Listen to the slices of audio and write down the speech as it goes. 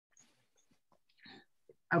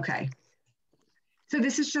Okay. So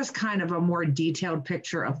this is just kind of a more detailed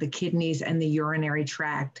picture of the kidneys and the urinary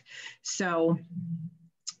tract. So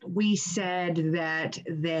we said that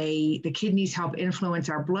the kidneys help influence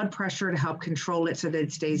our blood pressure to help control it so that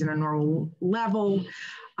it stays in a normal level.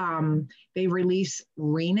 They release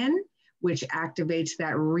renin, which activates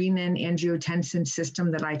that renin-angiotensin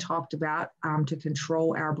system that I talked about to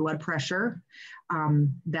control our blood pressure.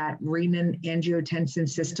 That renin-angiotensin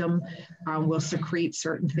system will secrete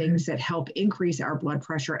certain things that help increase our blood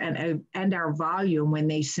pressure and our volume when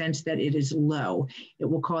they sense that it is low. It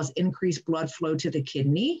will cause increased blood flow to the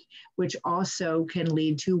kidney, which also can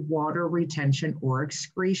lead to water retention or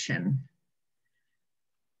excretion.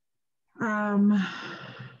 Let's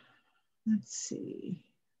see.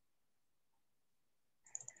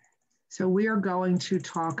 So we are going to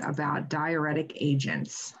talk about diuretic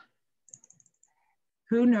agents.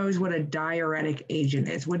 Who knows what a diuretic agent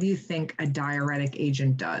is? What do you think a diuretic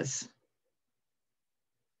agent does?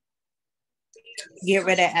 Get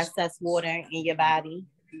rid of excess water in your body.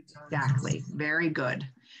 Exactly, very good.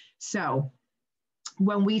 So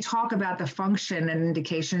when we talk about the function and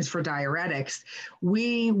indications for diuretics,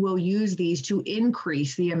 we will use these to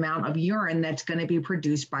increase the amount of urine that's going to be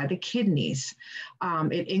produced by the kidneys.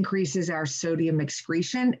 It increases our sodium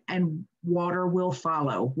excretion, and water will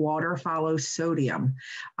follow. Water follows sodium.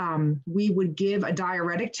 We would give a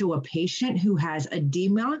diuretic to a patient who has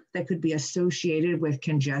edema that could be associated with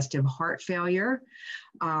congestive heart failure.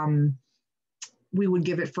 We would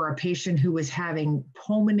give it for a patient who is having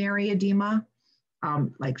pulmonary edema,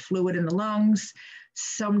 like fluid in the lungs.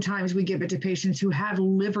 Sometimes we give it to patients who have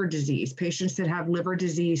liver disease. Patients that have liver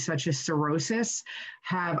disease, such as cirrhosis,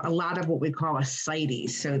 have a lot of what we call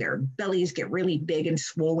ascites. So their bellies get really big and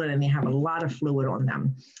swollen and they have a lot of fluid on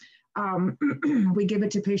them. We give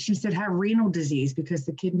it to patients that have renal disease because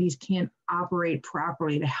the kidneys can't operate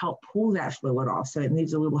properly to help pull that fluid off. So it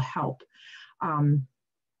needs a little help.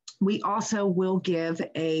 We also will give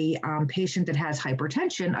a patient that has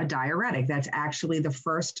hypertension a diuretic. That's actually the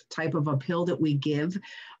first type of a pill that we give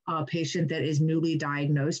a patient that is newly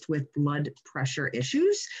diagnosed with blood pressure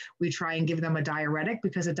issues. We try and give them a diuretic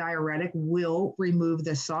because a diuretic will remove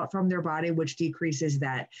the salt from their body, which decreases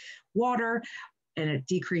that water, and it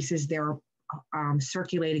decreases their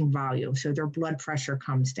circulating volume, so their blood pressure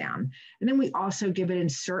comes down. And then we also give it in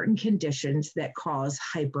certain conditions that cause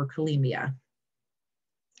hyperkalemia.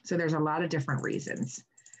 So there's a lot of different reasons.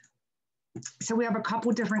 So we have a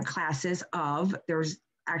couple different classes there's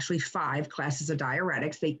actually 5 classes of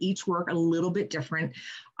diuretics. They each work a little bit different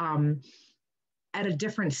at a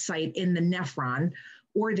different site in the nephron,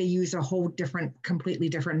 or they use a whole completely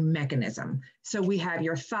different mechanism. So we have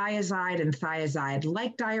your thiazide and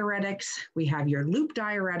thiazide-like diuretics. We have your loop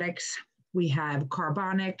diuretics. We have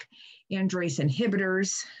carbonic andrase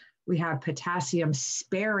inhibitors. We have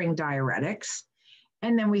potassium-sparing diuretics.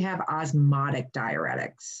 And then we have osmotic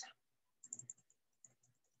diuretics.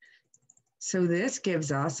 So this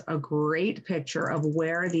gives us a great picture of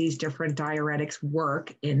where these different diuretics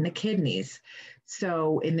work in the kidneys.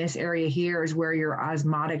 So in this area here is where your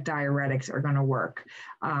osmotic diuretics are going to work.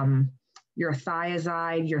 Your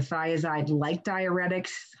thiazide-like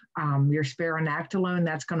diuretics, your spironolactone,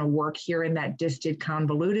 that's going to work here in that distal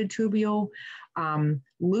convoluted tubule.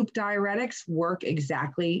 Loop diuretics work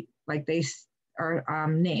exactly like they are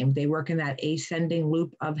named. They work in that ascending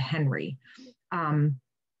loop of Henry.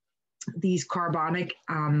 These carbonic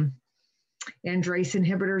andrase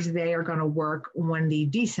inhibitors, they are going to work on the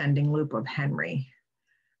descending loop of Henry.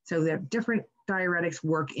 So the different diuretics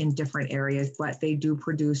work in different areas, but they do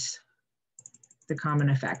produce the common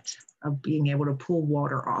effect of being able to pull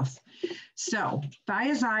water off. So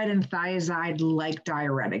thiazide and thiazide-like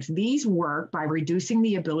diuretics, these work by reducing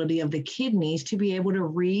the ability of the kidneys to be able to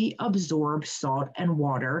reabsorb salt and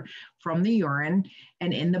water from the urine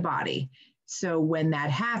and in the body. So when that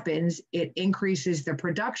happens, it increases the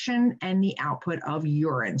production and the output of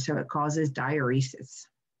urine. So it causes diuresis.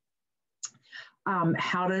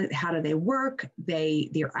 How do they work?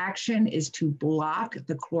 Their action is to block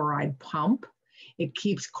the chloride pump. It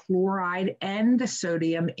keeps chloride and the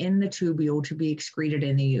sodium in the tubule to be excreted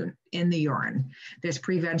in the urine. This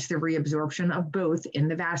prevents the reabsorption of both in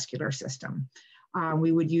the vascular system.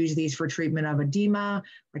 We would use these for treatment of edema,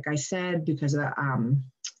 like I said, because of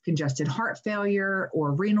congested heart failure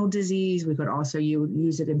or renal disease. We could also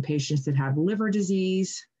use it in patients that have liver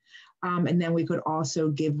disease. And then we could also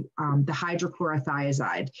give the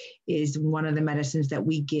hydrochlorothiazide is one of the medicines that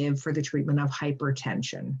we give for the treatment of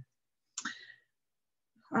hypertension.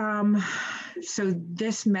 So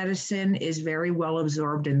this medicine is very well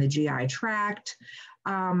absorbed in the GI tract.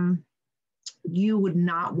 You would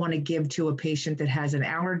not want to give to a patient that has an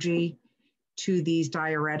allergy to these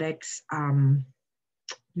diuretics.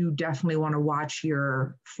 You definitely want to watch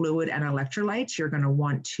your fluid and electrolytes. You're going to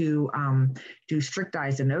want to do strict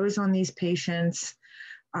I's on these patients.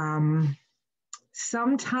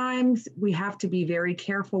 Sometimes we have to be very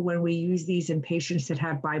careful when we use these in patients that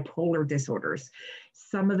have bipolar disorders.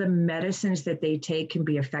 Some of the medicines that they take can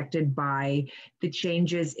be affected by the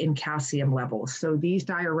changes in calcium levels. So these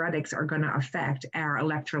diuretics are going to affect our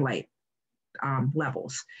electrolyte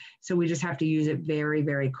levels. So we just have to use it very,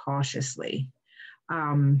 very cautiously.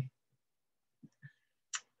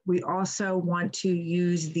 We also want to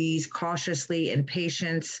use these cautiously in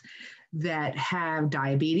patients that have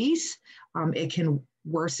diabetes. It can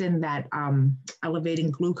worsen that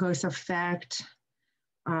elevating glucose effect.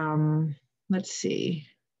 Let's see.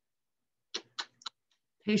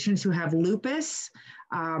 Patients who have lupus,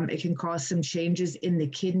 it can cause some changes in the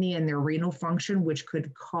kidney and their renal function, which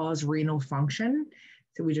could cause renal function.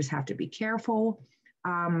 So we just have to be careful.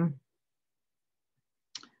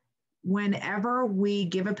 Whenever we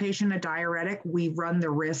give a patient a diuretic, we run the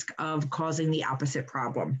risk of causing the opposite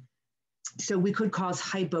problem. So we could cause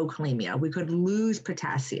hypokalemia. We could lose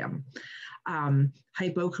potassium.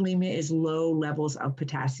 Hypokalemia is low levels of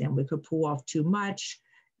potassium. We could pull off too much,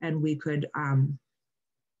 and we could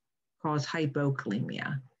cause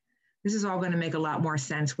hypokalemia. This is all going to make a lot more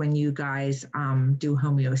sense when you guys do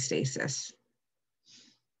homeostasis.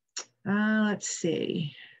 Let's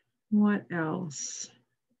see. What else?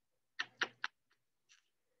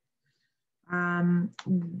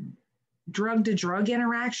 Drug-to-drug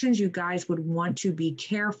interactions, you guys would want to be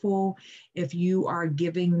careful if you are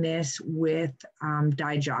giving this with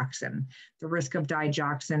digoxin. The risk of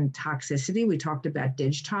digoxin toxicity, we talked about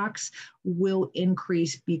digtox, will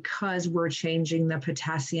increase because we're changing the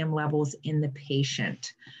potassium levels in the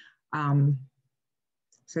patient.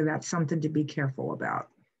 So that's something to be careful about.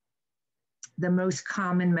 The most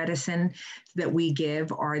common medicine that we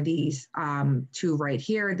give are these two right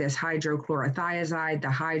here, this hydrochlorothiazide, the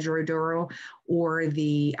hydrodural, or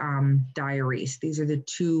the diurese. These are the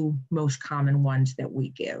two most common ones that we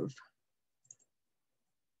give.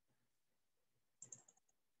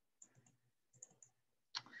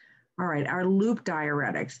 All right, our loop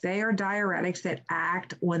diuretics. They are diuretics that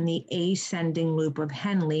act on the ascending loop of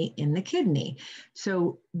Henle in the kidney.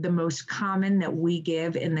 So the most common that we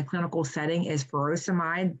give in the clinical setting is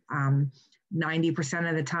furosemide. 90%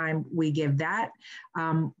 of the time we give that.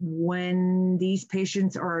 When these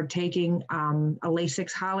patients are taking a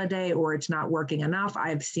Lasix holiday or it's not working enough,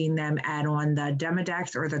 I've seen them add on the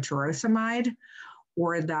Demodex or the furosemide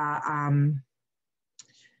or the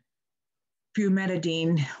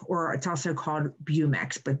bumetadine, or it's also called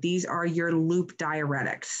Bumex, but these are your loop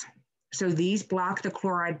diuretics. So these block the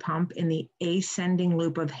chloride pump in the ascending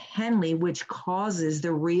loop of Henle, which causes the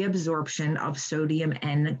reabsorption of sodium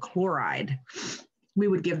and chloride. We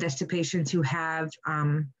would give this to patients who have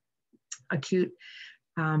acute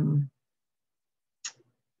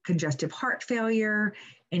congestive heart failure,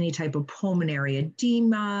 any type of pulmonary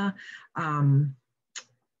edema,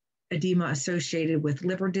 edema associated with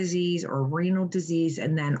liver disease or renal disease,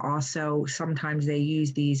 and then also sometimes they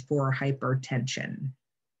use these for hypertension.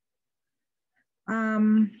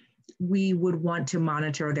 We would want to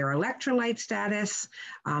monitor their electrolyte status.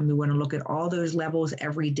 We want to look at all those levels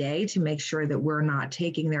every day to make sure that we're not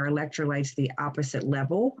taking their electrolytes the opposite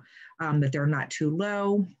level, that they're not too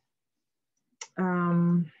low.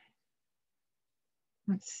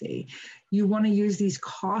 Let's see. You want to use these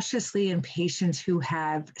cautiously in patients who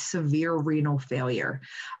have severe renal failure.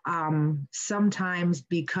 Sometimes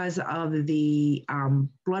because of the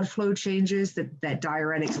blood flow changes that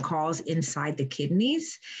diuretics cause inside the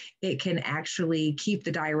kidneys, it can actually keep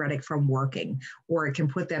the diuretic from working, or it can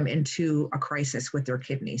put them into a crisis with their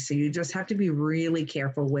kidneys. So you just have to be really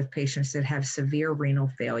careful with patients that have severe renal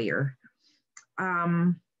failure.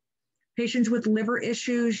 Patients with liver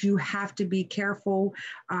issues, you have to be careful.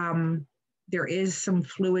 There is some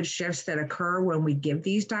fluid shifts that occur when we give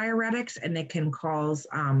these diuretics, and it can cause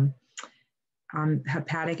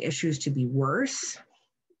hepatic issues to be worse.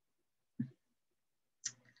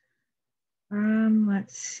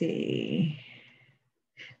 Let's see.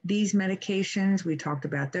 These medications, we talked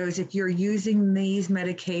about those. If you're using these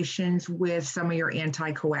medications with some of your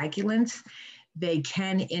anticoagulants, they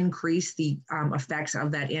can increase the effects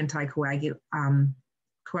of that anticoagulation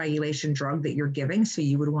drug that you're giving, so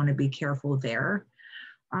you would want to be careful there.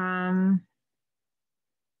 Okay.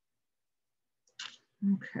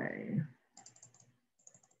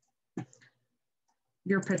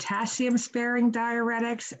 Your potassium sparing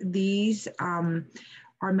diuretics, these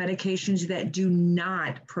are medications that do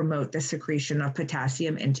not promote the secretion of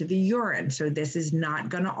potassium into the urine. So this is not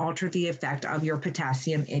going to alter the effect of your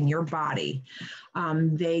potassium in your body.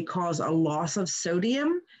 They cause a loss of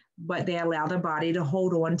sodium, but they allow the body to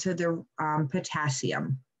hold on to the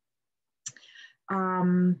potassium.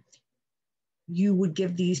 You would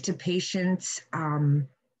give these to patients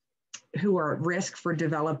who are at risk for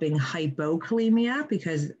developing hypokalemia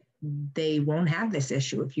because they won't have this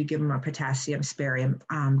issue if you give them a potassium sparing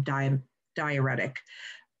diuretic.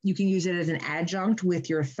 You can use it as an adjunct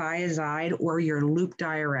with your thiazide or your loop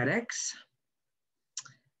diuretics.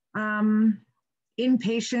 In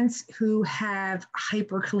patients who have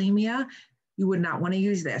hyperkalemia, you would not want to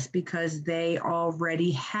use this because they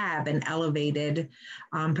already have an elevated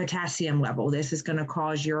potassium level. This is going to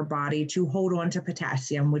cause your body to hold on to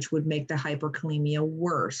potassium, which would make the hyperkalemia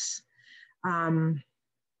worse.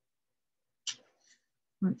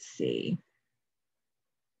 Let's see.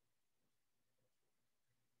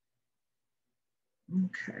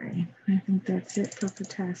 Okay, I think that's it for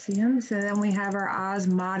potassium. So then we have our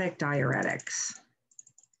osmotic diuretics.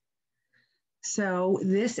 So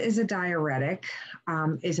this is a diuretic,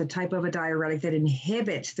 is a type of a diuretic that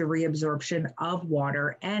inhibits the reabsorption of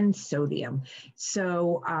water and sodium.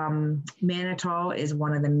 So mannitol is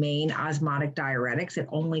one of the main osmotic diuretics. It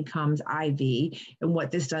only comes IV. And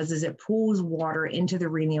what this does is it pulls water into the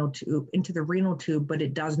renal tube, but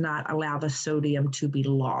it does not allow the sodium to be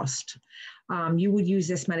lost. You would use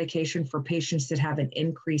this medication for patients that have an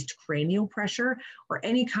increased cranial pressure or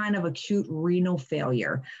any kind of acute renal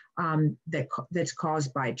failure that's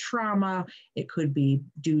caused by trauma. It could be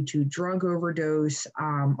due to drug overdose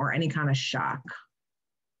or any kind of shock.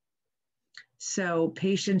 So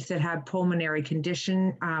patients that have pulmonary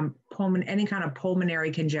condition, any kind of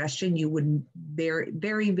pulmonary congestion, you would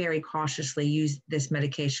very, very cautiously use this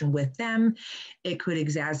medication with them. It could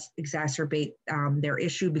exacerbate their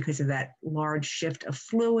issue because of that large shift of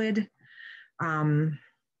fluid.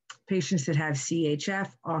 Patients that have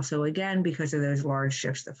CHF, also again, because of those large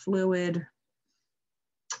shifts of fluid.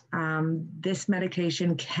 This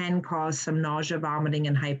medication can cause some nausea, vomiting,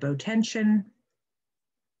 and hypotension.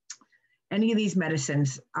 Any of these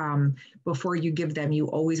medicines, before you give them, you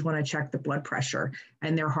always want to check the blood pressure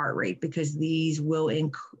and their heart rate because these will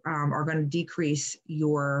are going to decrease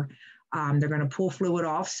your, they're going to pull fluid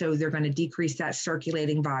off, so they're going to decrease that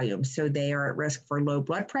circulating volume. So they are at risk for low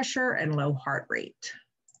blood pressure and low heart rate.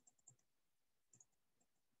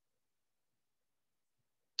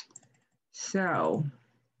 So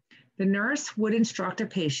the nurse would instruct a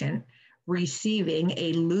patient receiving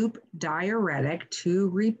a loop diuretic to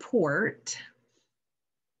report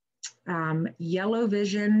yellow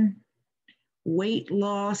vision, weight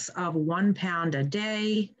loss of 1 pound a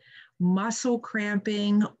day, muscle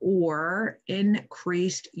cramping, or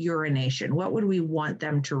increased urination. What would we want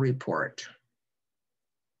them to report?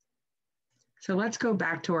 So let's go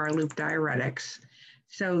back to our loop diuretics.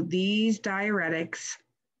 So these diuretics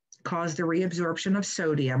cause the reabsorption of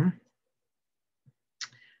sodium.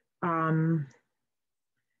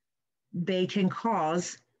 They can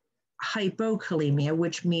cause hypokalemia,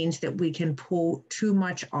 which means that we can pull too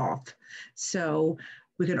much off. So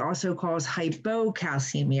we can also cause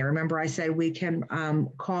hypocalcemia. Remember I said we can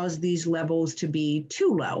cause these levels to be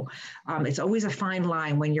too low. It's always a fine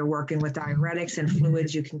line when you're working with diuretics and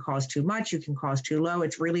fluids. You can cause too much, you can cause too low.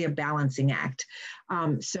 It's really a balancing act.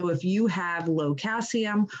 So if you have low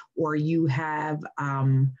calcium or you have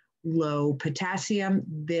low potassium,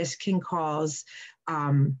 this can cause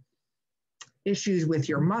issues with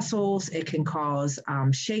your muscles. It can cause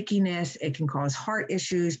shakiness. It can cause heart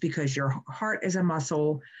issues because your heart is a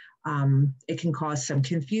muscle. It can cause some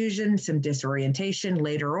confusion, some disorientation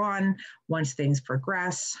later on once things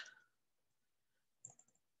progress.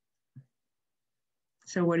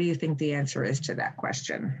 So what do you think the answer is to that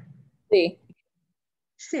question? C.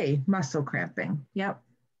 C, muscle cramping. Yep.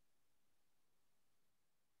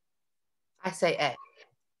 I say A.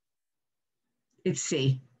 It's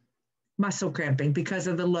C. Muscle cramping because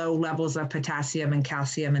of the low levels of potassium and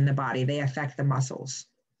calcium in the body. They affect the muscles.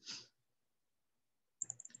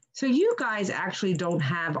 So you guys actually don't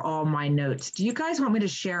have all my notes. Do you guys want me to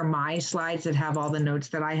share my slides that have all the notes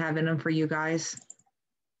that I have in them for you guys?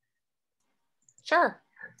 Sure.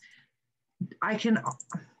 I'm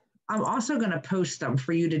also going to post them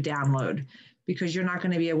for you to download because you're not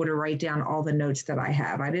going to be able to write down all the notes that I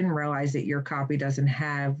have. I didn't realize that your copy doesn't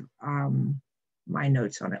have my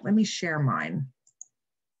notes on it. Let me share mine.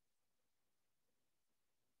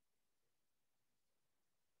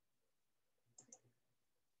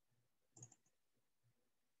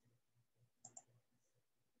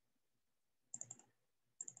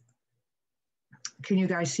 Can you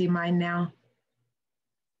guys see mine now?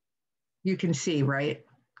 You can see, right?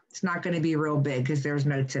 It's not going to be real big because there's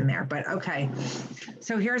notes in there, but okay.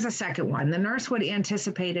 So here's a second one. The nurse would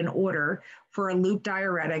anticipate an order for a loop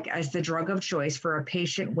diuretic as the drug of choice for a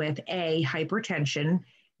patient with A, hypertension,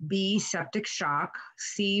 B, septic shock,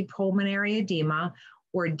 C, pulmonary edema,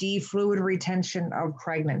 or D, fluid retention of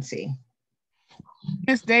pregnancy.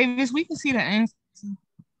 Miss Davis, we can see the answer.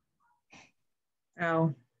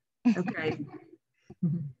 Oh, okay.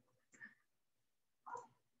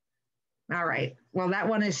 All right. Well, that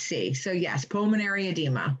one is C. So yes, pulmonary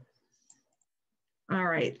edema. All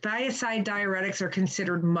right. Thiazide diuretics are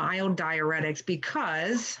considered mild diuretics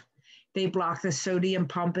because they block the sodium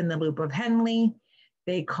pump in the loop of Henle.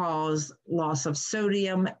 They cause loss of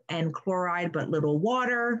sodium and chloride, but little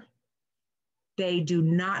water. They do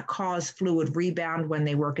not cause fluid rebound when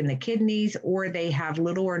they work in the kidneys, or they have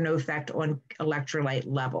little or no effect on electrolyte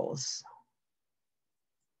levels.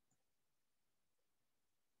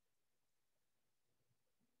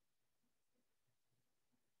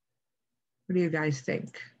 What do you guys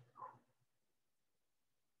think?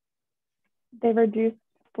 They reduce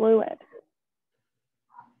fluid.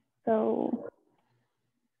 So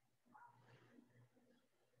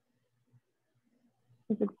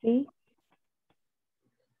is it C?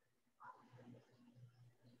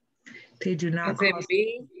 They do not cause.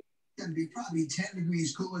 It's going to be probably 10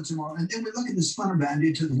 degrees cooler tomorrow. And then we look at the summer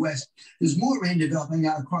boundary to the west. There's more rain developing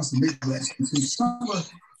out across the Midwest. And some summer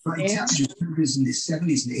temperatures in the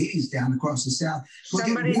 70s and 80s down across the south.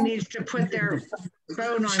 Somebody needs to put their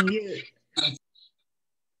phone on mute.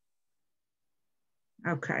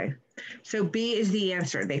 Okay, so B is the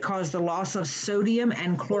answer. They cause the loss of sodium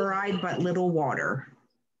and chloride, but little water.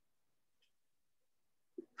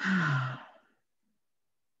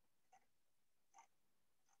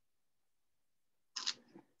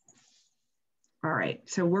 All right,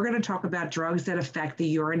 so we're going to talk about drugs that affect the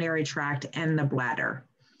urinary tract and the bladder.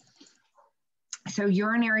 So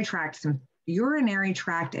urinary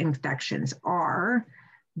tract infections are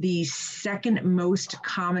the second most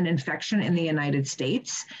common infection in the United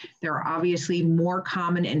States. They're obviously more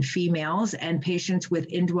common in females and patients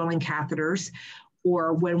with indwelling catheters,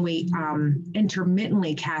 or when we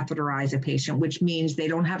intermittently catheterize a patient, which means they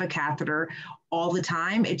don't have a catheter all the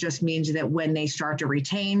time. It just means that when they start to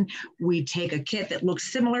retain, we take a kit that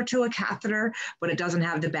looks similar to a catheter, but it doesn't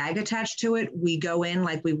have the bag attached to it. We go in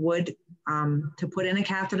like we would to put in a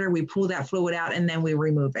catheter, we pull that fluid out and then we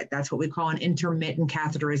remove it. That's what we call an intermittent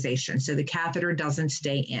catheterization. So the catheter doesn't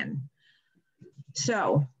stay in.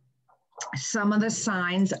 So some of the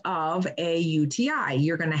signs of a UTI,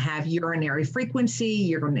 you're going to have urinary frequency,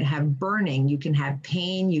 you're going to have burning, you can have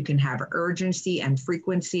pain, you can have urgency and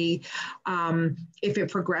frequency. If it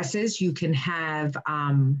progresses, you can have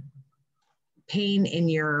pain in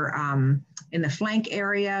your in the flank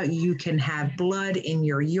area, you can have blood in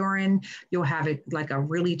your urine, you'll have it like a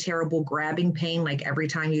really terrible grabbing pain, like every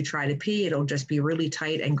time you try to pee, it'll just be really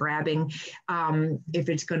tight and grabbing.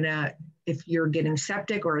 If you're getting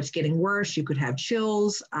septic or it's getting worse, you could have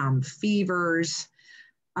chills, fevers,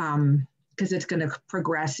 because it's going to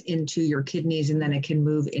progress into your kidneys and then it can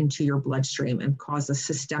move into your bloodstream and cause a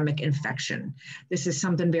systemic infection. This is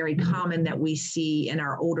something very common that we see in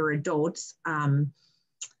our older adults.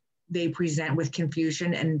 They present with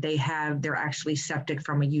confusion and they're actually septic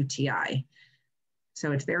from a UTI.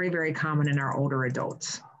 So it's very, very common in our older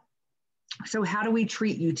adults. So how do we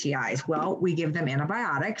treat UTIs? Well, we give them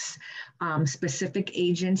antibiotics, specific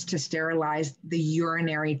agents to sterilize the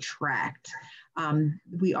urinary tract.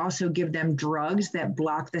 We also give them drugs that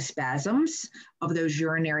block the spasms of those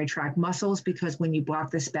urinary tract muscles, because when you block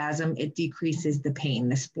the spasm, it decreases the pain.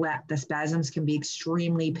 The spasms can be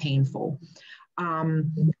extremely painful.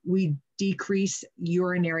 We decrease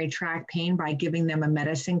urinary tract pain by giving them a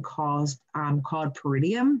medicine called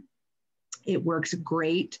Pyridium. It works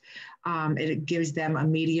great. It gives them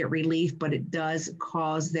immediate relief, but it does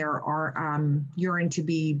cause their urine to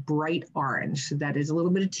be bright orange. So that is a little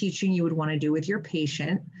bit of teaching you would want to do with your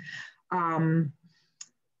patient.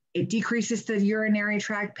 It decreases the urinary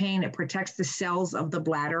tract pain. It protects the cells of the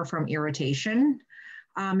bladder from irritation.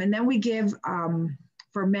 And then we give,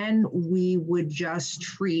 for men, we would just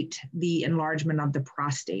treat the enlargement of the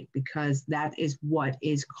prostate, because that is what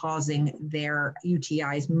is causing their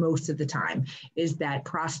UTIs most of the time, is that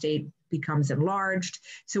prostate becomes enlarged.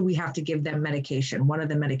 So we have to give them medication. One of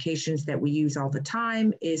the medications that we use all the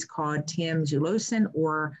time is called tamsulosin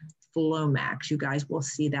or Flomax. You guys will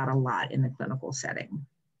see that a lot in the clinical setting.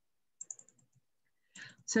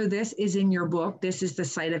 So this is in your book. This is the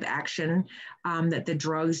site of action that the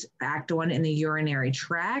drugs act on in the urinary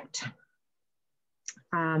tract.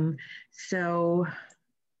 So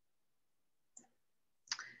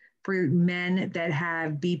for men that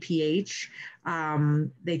have BPH,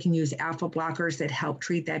 they can use alpha blockers that help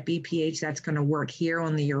treat that BPH. That's going to work here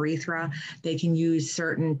on the urethra. They can use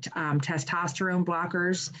certain testosterone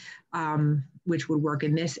blockers, which would work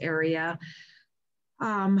in this area.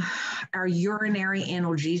 Our urinary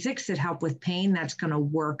analgesics that help with pain, that's going to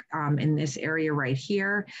work in this area right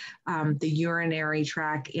here. The urinary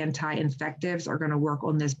tract anti-infectives are going to work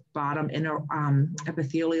on this bottom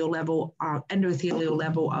endothelial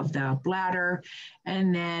level of the bladder.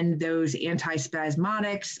 And then those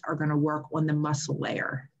antispasmodics are going to work on the muscle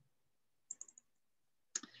layer.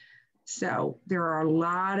 So there are a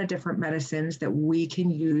lot of different medicines that we can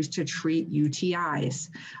use to treat UTIs.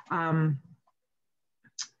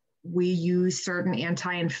 We use certain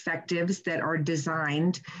anti-infectives that are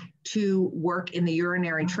designed to work in the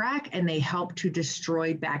urinary tract, and they help to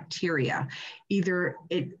destroy bacteria. The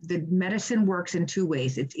medicine works in two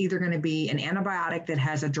ways. It's either going to be an antibiotic that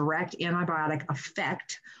has a direct antibiotic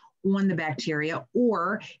effect on the bacteria,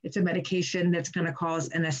 or it's a medication that's going to cause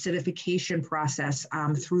an acidification process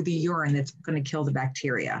through the urine that's going to kill the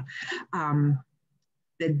bacteria.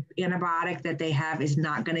 The antibiotic that they have is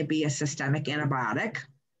not going to be a systemic antibiotic.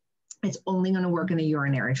 It's only going to work in the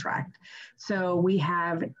urinary tract. So we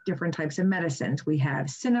have different types of medicines. We have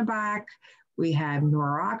Cinebac, we have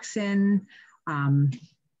Neuroxin,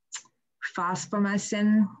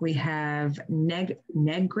 Fosfomycin, we have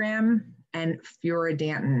Negram, and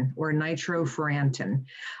Furidantin or nitrofurantoin.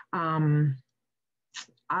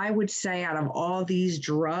 I would say out of all these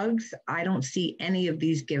drugs, I don't see any of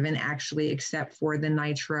these given actually except for the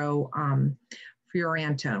nitrofurantoin.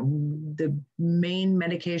 The main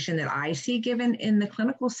medication that I see given in the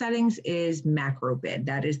clinical settings is Macrobid.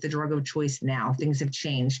 That is the drug of choice now. Things have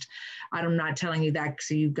changed. I'm not telling you that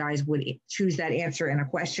so you guys would choose that answer in a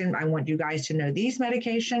question. I want you guys to know these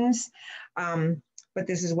medications, but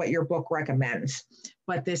this is what your book recommends.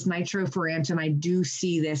 But this nitrofurantoin, I do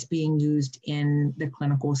see this being used in the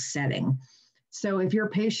clinical setting. So if your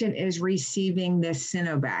patient is receiving this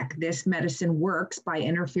Cinebac, this medicine works by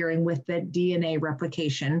interfering with the DNA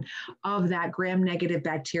replication of that gram-negative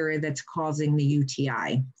bacteria that's causing the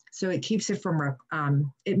UTI. So it keeps it from,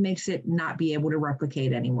 it makes it not be able to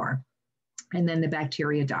replicate anymore. And then the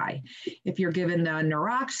bacteria die. If you're given the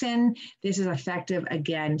Neuroxin, this is effective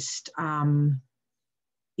against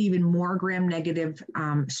even more gram-negative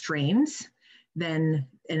strains. And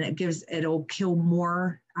it'll kill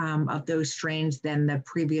more of those strains than the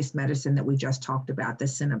previous medicine that we just talked about, the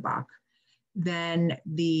Cinebac. Then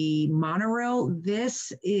the Monoryl,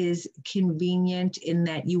 this is convenient in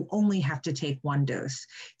that you only have to take one dose.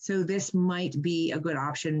 So this might be a good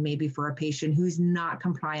option maybe for a patient who's not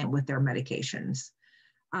compliant with their medications.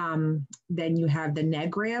 Then you have the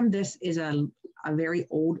Negram. This is a very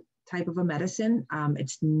old type of a medicine.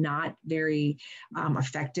 It's not very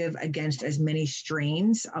effective against as many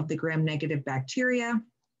strains of the gram-negative bacteria,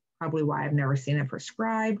 probably why I've never seen it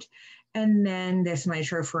prescribed. And then this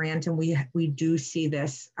nitrofurantoin, we do see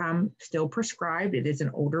this still prescribed. It is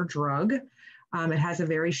an older drug. It has a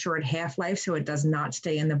very short half-life, so it does not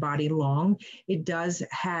stay in the body long. It does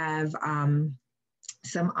have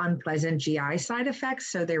some unpleasant GI side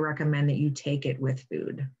effects, so they recommend that you take it with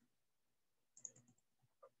food.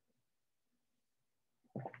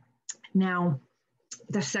 Now,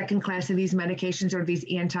 the second class of these medications are these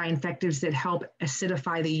anti-infectives that help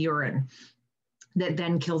acidify the urine that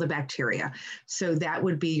then kill the bacteria. So that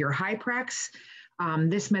would be your Hyprex.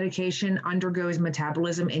 This medication undergoes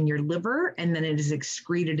metabolism in your liver, and then it is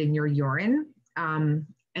excreted in your urine. And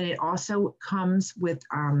it also comes with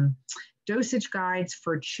dosage guides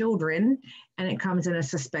for children, and it comes in a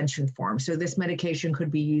suspension form. So this medication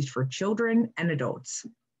could be used for children and adults.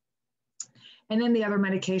 And then the other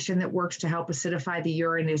medication that works to help acidify the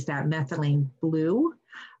urine is that methylene blue.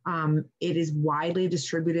 It is widely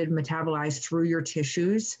distributed, metabolized through your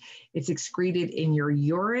tissues. It's excreted in your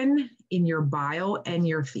urine, in your bile, and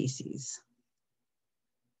your feces.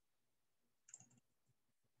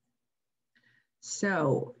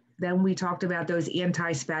 So then we talked about those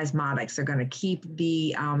antispasmodics are going to keep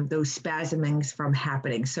the those spasmings from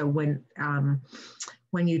happening. So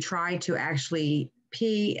when you try to actually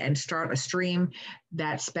pee and start a stream,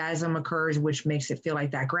 that spasm occurs, which makes it feel like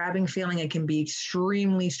that grabbing feeling. It can be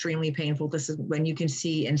extremely, extremely painful. This is when you can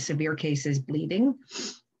see in severe cases bleeding.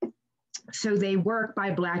 So they work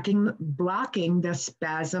by blocking the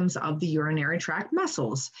spasms of the urinary tract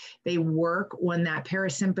muscles. They work on that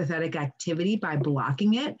parasympathetic activity by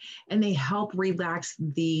blocking it, and they help relax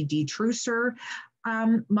the detrusor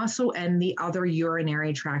muscle and the other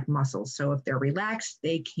urinary tract muscles. So if they're relaxed,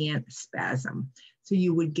 they can't spasm. So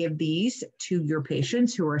you would give these to your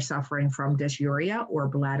patients who are suffering from dysuria or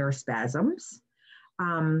bladder spasms.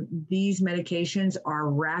 These medications are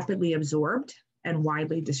rapidly absorbed and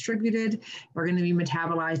widely distributed. They're going to be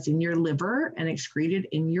metabolized in your liver and excreted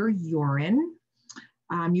in your urine.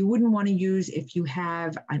 You wouldn't want to use if you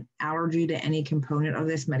have an allergy to any component of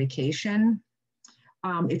this medication.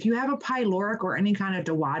 If you have a pyloric or any kind of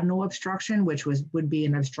duodenal obstruction, which would be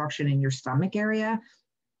an obstruction in your stomach area,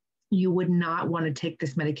 you would not want to take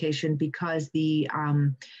this medication because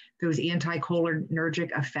those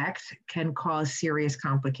anticholinergic effects can cause serious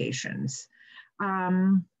complications.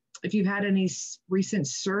 If you've had any recent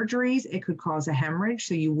surgeries, it could cause a hemorrhage,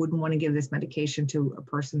 so you wouldn't want to give this medication to a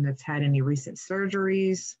person that's had any recent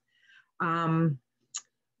surgeries.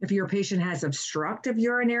 If your patient has obstructive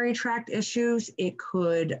urinary tract issues, it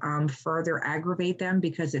could further aggravate them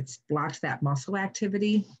because it blocks that muscle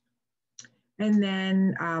activity. And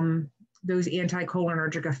then those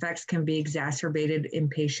anticholinergic effects can be exacerbated in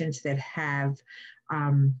patients that have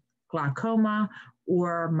glaucoma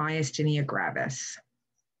or myasthenia gravis.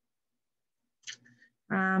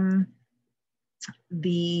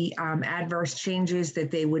 The adverse changes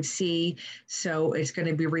that they would see, so it's going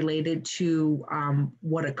to be related to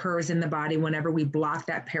what occurs in the body whenever we block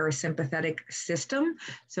that parasympathetic system.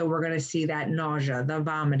 So we're going to see that nausea, the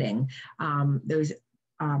vomiting, those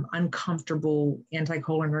uncomfortable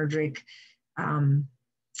anticholinergic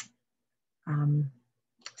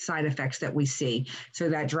side effects that we see. So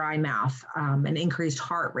that dry mouth, an increased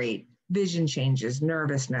heart rate, vision changes,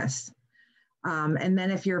 nervousness. And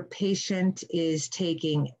then if your patient is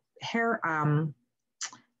taking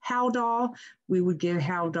Haldol, we would give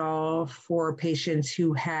Haldol for patients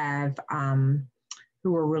who have,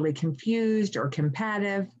 who are really confused or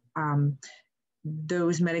combative.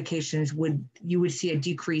 Those medications you would see a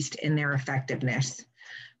decrease in their effectiveness.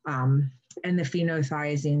 And the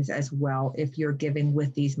phenothiazines as well, if you're giving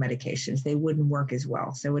with these medications, they wouldn't work as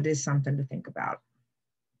well. So it is something to think about.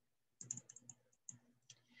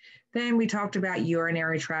 Then we talked about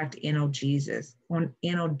urinary tract analgesics.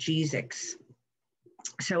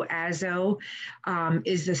 So Azo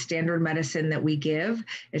is the standard medicine that we give.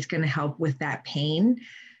 It's going to help with that pain.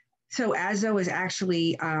 So Azo is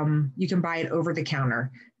actually, you can buy it over the counter.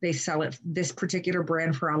 They sell it, this particular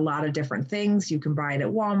brand, for a lot of different things. You can buy it at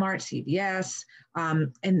Walmart, CVS,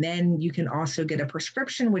 and then you can also get a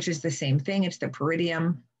prescription, which is the same thing. It's the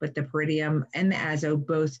Pyridium, but the Pyridium and the Azo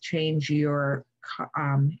both change your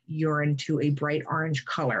urine to a bright orange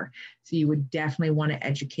color. So you would definitely want to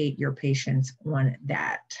educate your patients on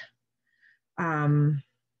that.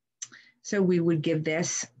 So we would give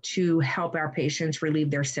this to help our patients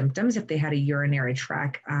relieve their symptoms if they had a urinary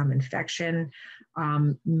tract infection.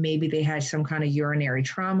 Maybe they had some kind of urinary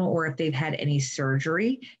trauma, or if they've had any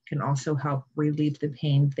surgery, can also help relieve the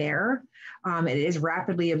pain there. It is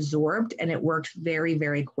rapidly absorbed and it works very,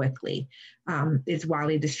 very quickly. It's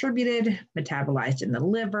widely distributed, metabolized in the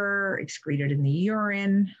liver, excreted in the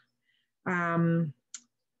urine.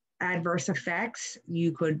 Adverse effects,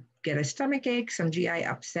 you could get a stomach ache, some GI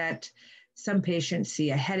upset. Some patients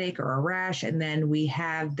see a headache or a rash, and then we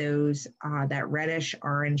have those, that reddish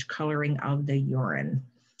orange coloring of the urine.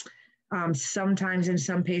 Sometimes in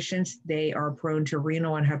some patients, they are prone to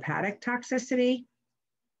renal and hepatic toxicity.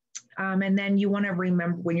 And then you want to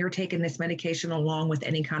remember, when you're taking this medication along with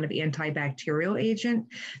any kind of antibacterial agent,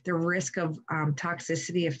 the risk of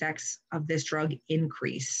toxicity effects of this drug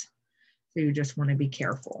increase. So you just want to be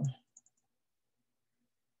careful.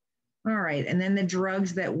 All right, and then the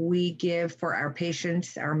drugs that we give for our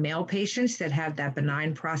patients, our male patients that have that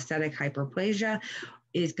benign prostatic hyperplasia,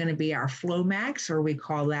 is going to be our Flomax, or we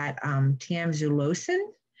call that tamsulosin,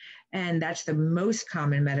 and that's the most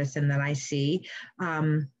common medicine that I see.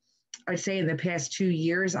 I'd say in the past 2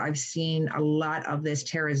 years, I've seen a lot of this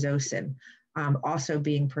terazosin also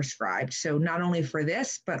being prescribed. So not only for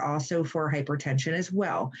this, but also for hypertension as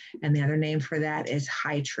well. And the other name for that is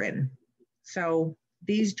Hytrin. So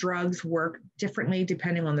these drugs work differently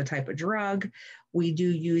depending on the type of drug. We do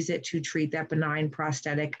use it to treat that benign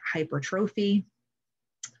prostatic hypertrophy.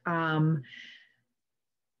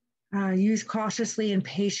 Use cautiously in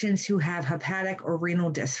patients who have hepatic or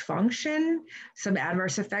renal dysfunction. Some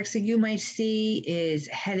adverse effects that you might see is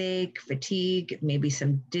headache, fatigue, maybe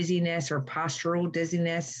some dizziness or postural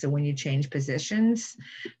dizziness. So when you change positions,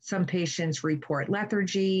 some patients report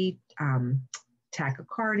lethargy,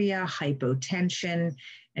 tachycardia, hypotension,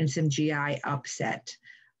 and some GI upset.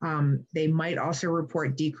 They might also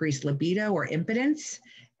report decreased libido or impotence.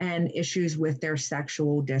 and issues with their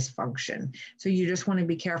sexual dysfunction. So you just want to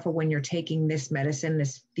be careful when you're taking this medicine,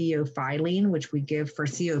 this theophylline, which we give for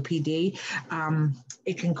COPD.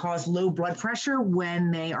 It can cause low blood pressure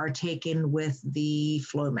when they are taken with the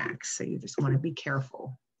Flomax. So you just want to be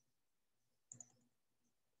careful.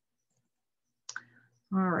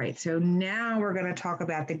 All right, so now we're going to talk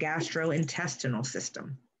about the gastrointestinal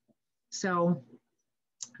system. So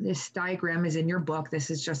this diagram is in your book. This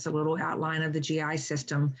is just a little outline of the GI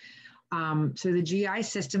system. So the GI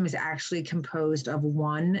system is actually composed of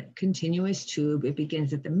one continuous tube. It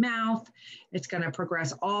begins at the mouth. It's going to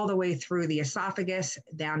progress all the way through the esophagus,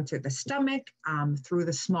 down through the stomach, through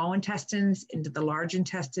the small intestines, into the large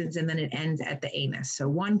intestines, and then it ends at the anus. So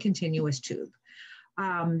one continuous tube.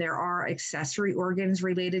 There are accessory organs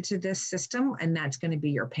related to this system, and that's going to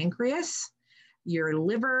be your pancreas, your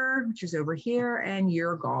liver, which is over here, and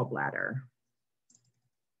your gallbladder.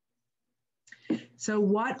 So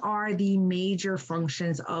what are the major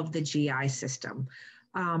functions of the GI system?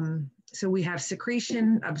 So we have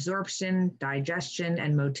secretion, absorption, digestion,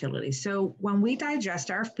 and motility. So when we digest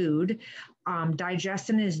our food,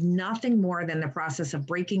 digestion is nothing more than the process of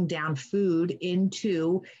breaking down food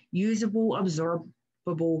into usable,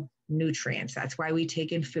 absorbable nutrients. That's why we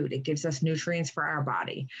take in food. It gives us nutrients for our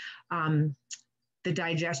body. The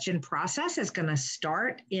digestion process is going to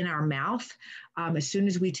start in our mouth. As soon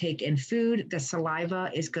as we take in food, the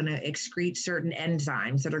saliva is going to excrete certain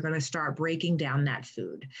enzymes that are going to start breaking down that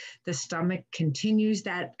food. The stomach continues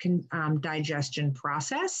that digestion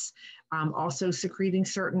process, also secreting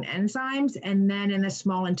certain enzymes. And then in the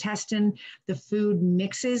small intestine, the food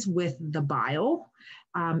mixes with the bile,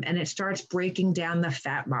 and it starts breaking down the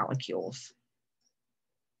fat molecules.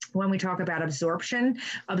 When we talk about absorption,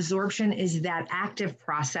 absorption is that active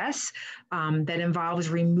process that involves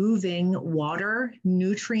removing water,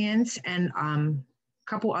 nutrients, and a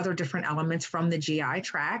couple other different elements from the GI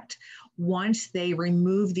tract. Once they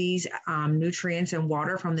remove these nutrients and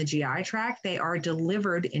water from the GI tract, they are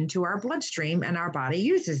delivered into our bloodstream and our body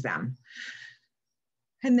uses them.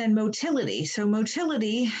 And then motility. So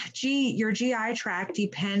motility, your GI tract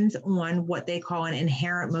depends on what they call an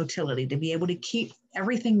inherent motility, to be able to keep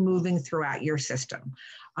everything moving throughout your system.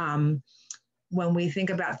 When we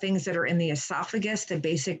think about things that are in the esophagus, the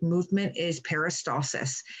basic movement is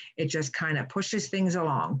peristalsis. It just kind of pushes things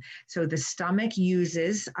along. So the stomach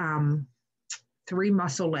uses 3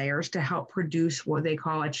 muscle layers to help produce what they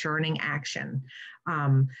call a churning action.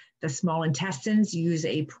 The small intestines use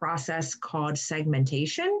a process called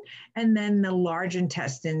segmentation, and then the large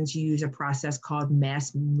intestines use a process called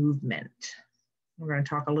mass movement. We're going to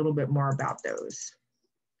talk a little bit more about those.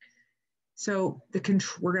 So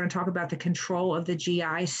we're going to talk about the control of the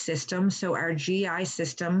GI system. So our GI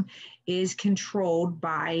system is controlled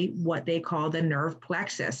by what they call the nerve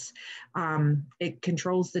plexus. It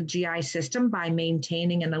controls the GI system by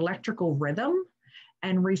maintaining an electrical rhythm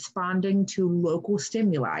and responding to local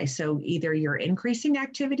stimuli. So either you're increasing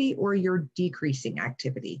activity or you're decreasing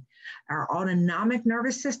activity. Our autonomic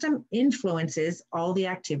nervous system influences all the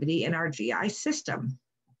activity in our GI system,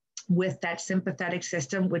 with that sympathetic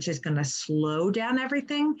system, which is going to slow down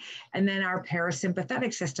everything. And then our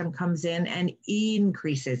parasympathetic system comes in and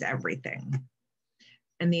increases everything.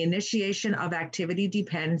 And the initiation of activity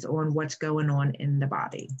depends on what's going on in the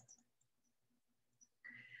body.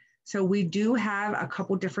 So we do have a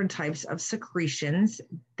couple different types of secretions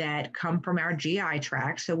that come from our GI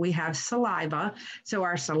tract. So we have saliva. So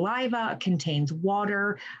our saliva contains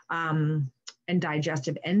water and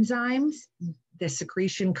digestive enzymes. The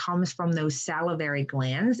secretion comes from those salivary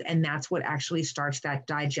glands, and that's what actually starts that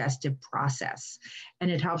digestive process. And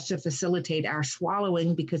it helps to facilitate our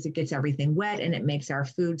swallowing because it gets everything wet and it makes our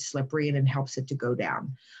food slippery and it helps it to go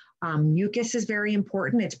down. Mucus is very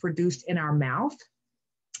important. It's produced in our mouth,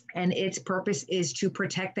 and its purpose is to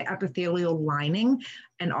protect the epithelial lining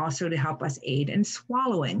and also to help us aid in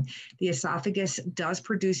swallowing. The esophagus does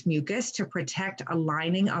produce mucus to protect a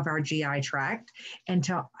lining of our GI tract and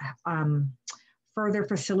to further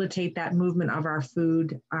facilitate that movement of our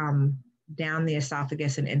food down the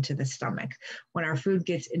esophagus and into the stomach. When our food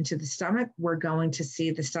gets into the stomach, we're going to see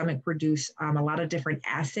the stomach produce a lot of different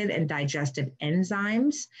acid and digestive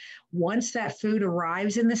enzymes. Once that food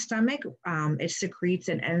arrives in the stomach, it secretes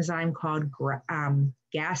an enzyme called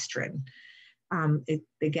gastrin. The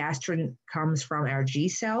gastrin comes from our G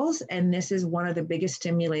cells, and this is one of the biggest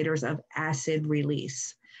stimulators of acid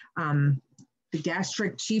release. The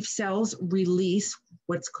gastric chief cells release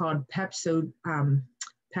what's called pepsinogen,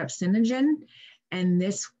 and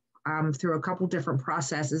this, through a couple different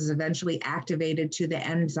processes, eventually activated to the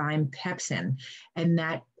enzyme pepsin. And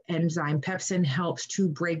that enzyme pepsin helps to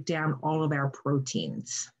break down all of our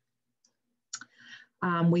proteins.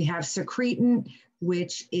 We have secretin,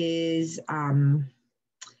 which is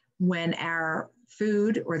when our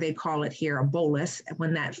food, or they call it here a bolus,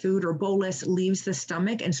 when that food or bolus leaves the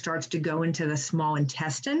stomach and starts to go into the small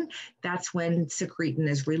intestine, that's when secretin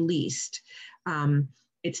is released.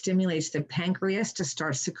 It stimulates the pancreas to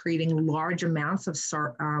start secreting large amounts of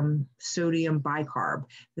sodium bicarb.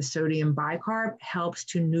 The sodium bicarb helps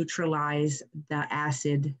to neutralize the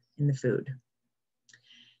acid in the food.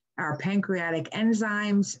 Our pancreatic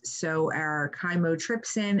enzymes, so our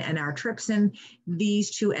chymotrypsin and our trypsin,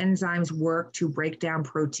 these two enzymes work to break down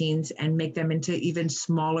proteins and make them into even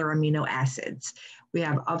smaller amino acids. We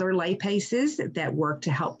have other lipases that work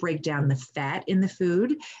to help break down the fat in the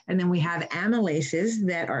food. And then we have amylases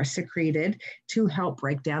that are secreted to help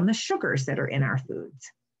break down the sugars that are in our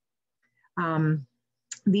foods.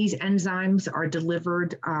 These enzymes are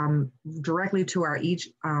delivered directly to our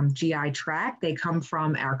GI tract. They come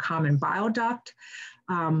from our common bile duct,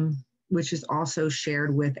 which is also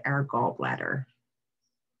shared with our gallbladder.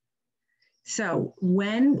 So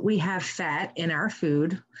when we have fat in our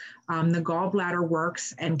food, the gallbladder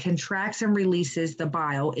works and contracts and releases the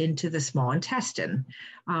bile into the small intestine.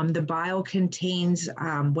 The bile contains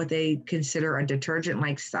what they consider a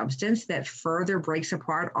detergent-like substance that further breaks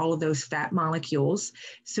apart all of those fat molecules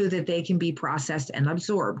so that they can be processed and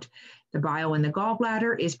absorbed. The bile in the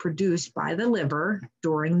gallbladder is produced by the liver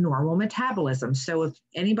during normal metabolism. So if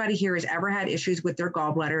anybody here has ever had issues with their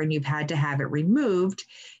gallbladder and you've had to have it removed,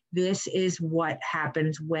 this is what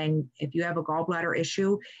happens when, if you have a gallbladder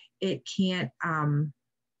issue, it can't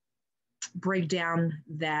break down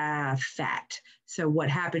the fat. So what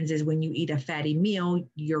happens is when you eat a fatty meal,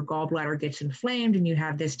 your gallbladder gets inflamed and you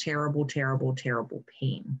have this terrible, terrible, terrible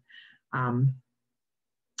pain.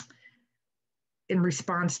 In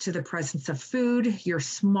response to the presence of food, your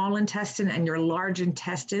small intestine and your large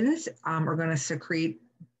intestines are going to secrete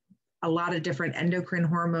a lot of different endocrine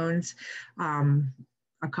hormones.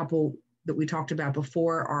 A couple that we talked about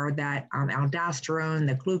before are that aldosterone,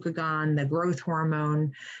 the glucagon, the growth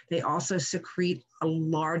hormone. They also secrete a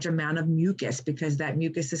large amount of mucus because that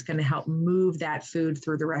mucus is going to help move that food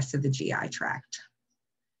through the rest of the GI tract.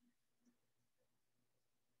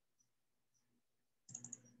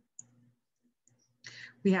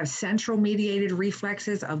 We have central mediated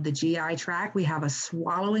reflexes of the GI tract. We have a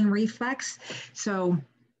swallowing reflex. So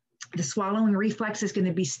the swallowing reflex is going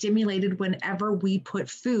to be stimulated whenever we put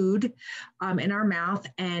food in our mouth,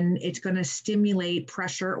 and it's going to stimulate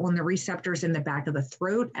pressure on the receptors in the back of the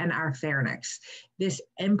throat and our pharynx. This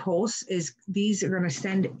impulse is, these are going to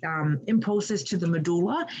send impulses to the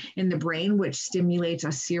medulla in the brain, which stimulates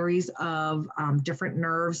a series of different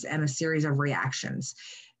nerves and a series of reactions.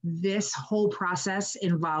 This whole process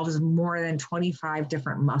involves more than 25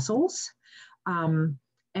 different muscles.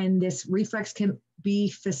 And this reflex can be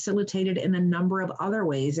facilitated in a number of other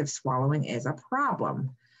ways if swallowing is a problem.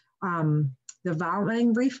 The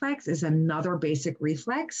vomiting reflex is another basic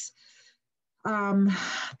reflex. The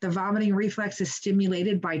vomiting reflex is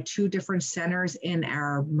stimulated by two different centers in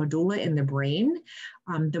our medulla in the brain.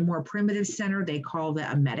 The more primitive center they call the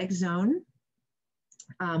emetic zone.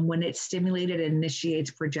 When it's stimulated, it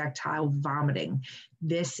initiates projectile vomiting.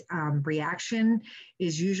 This reaction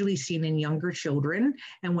is usually seen in younger children,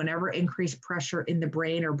 and whenever increased pressure in the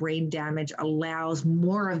brain or brain damage allows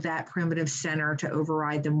more of that primitive center to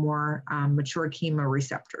override the more mature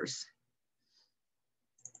chemoreceptors.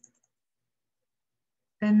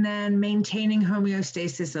 And then maintaining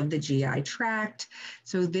homeostasis of the GI tract.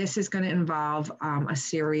 So this is going to involve a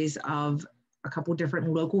series of a couple different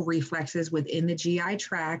local reflexes within the GI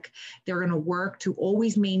tract. They're going to work to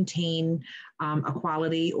always maintain a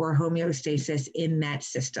quality or homeostasis in that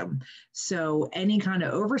system. So any kind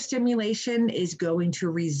of overstimulation is going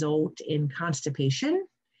to result in constipation,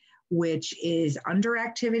 which is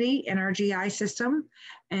underactivity in our GI system.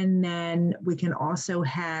 And then we can also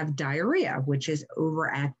have diarrhea, which is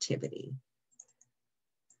overactivity.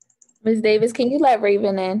 Ms. Davis, can you let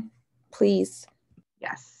Raven in, please?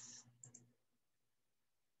 Yes.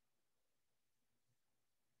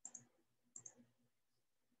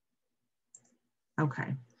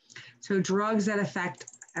 Okay, so drugs that affect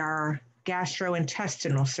our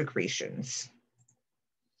gastrointestinal secretions.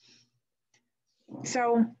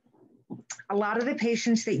 So a lot of the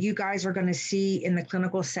patients that you guys are going to see in the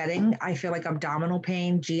clinical setting, I feel like abdominal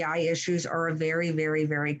pain, GI issues are a very, very,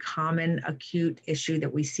 very common acute issue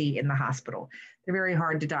that we see in the hospital. They're very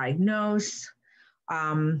hard to diagnose.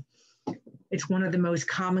 It's one of the most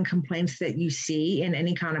common complaints that you see in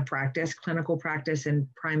any kind of practice, clinical practice in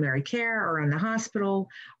primary care or in the hospital.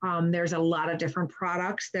 There's a lot of different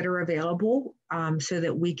products that are available so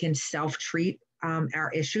that we can self-treat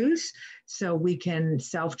our issues. So we can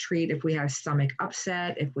self-treat if we have stomach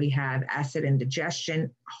upset, if we have acid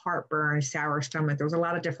indigestion, heartburn, sour stomach. There's a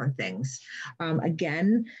lot of different things.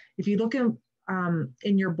 Again, if you look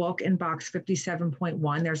in your book in box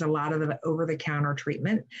 57.1, there's a lot of the over-the-counter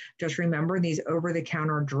treatment. Just remember these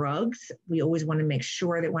over-the-counter drugs, we always want to make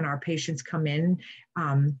sure that when our patients come in,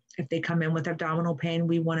 if they come in with abdominal pain,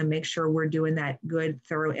 we want to make sure we're doing that good,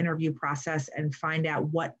 thorough interview process and find out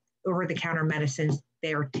what over-the-counter medicines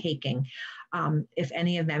they're taking. If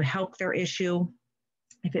any of them help their issue,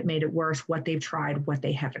 if it made it worse, what they've tried, what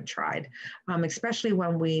they haven't tried, especially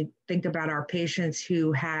when we think about our patients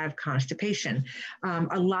who have constipation.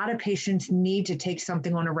 A lot of patients need to take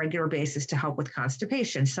something on a regular basis to help with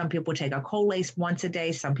constipation. Some people take a Colace once a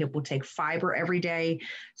day. Some people take fiber every day.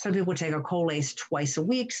 Some people take a Colace twice a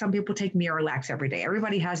week. Some people take Miralax every day.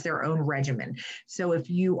 Everybody has their own regimen. So if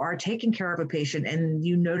you are taking care of a patient and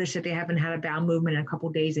you notice that they haven't had a bowel movement in a couple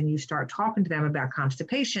of days and you start talking to them about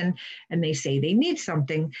constipation and they say they need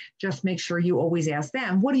something, just make sure you always ask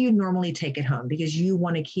them, what do you normally take at home? Because you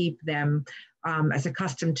want to keep them as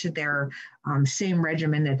accustomed to their same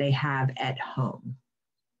regimen that they have at home.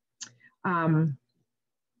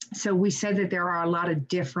 So we said that there are a lot of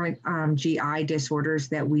different GI disorders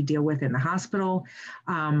that we deal with in the hospital.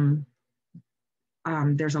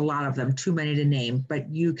 There's a lot of them, too many to name,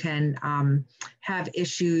 but you can have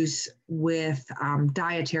issues with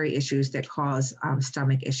dietary issues that cause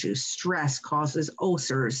stomach issues. Stress causes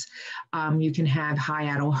ulcers. You can have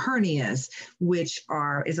hiatal hernias, which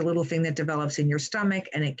is a little thing that develops in your stomach,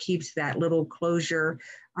 and it keeps that little closure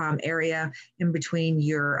area in between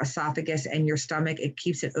your esophagus and your stomach. It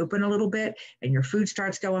keeps it open a little bit, and your food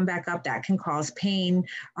starts going back up. That can cause pain.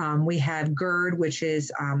 We have GERD, which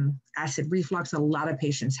is acid reflux. A lot of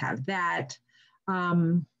patients have that.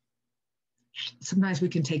 Sometimes we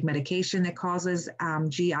can take medication that causes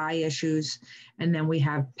GI issues, and then we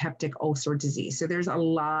have peptic ulcer disease. So there's a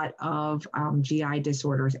lot of GI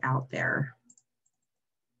disorders out there.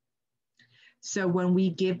 So when we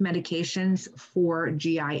give medications for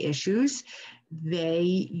GI issues, they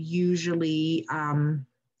usually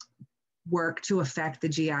work to affect the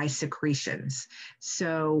GI secretions.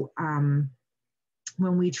 So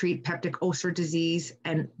when we treat peptic ulcer disease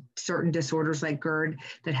and certain disorders like GERD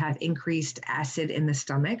that have increased acid in the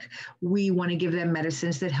stomach, we want to give them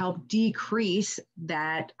medicines that help decrease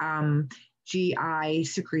that GI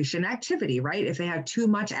secretion activity, right? If they have too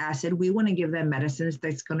much acid, we want to give them medicines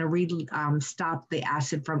that's going to stop the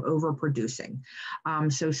acid from overproducing.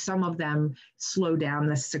 So some of them slow down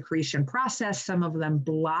the secretion process. Some of them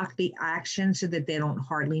block the action so that they don't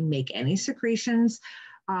hardly make any secretions.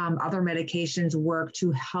 Other medications work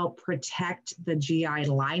to help protect the GI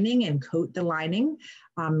lining and coat the lining.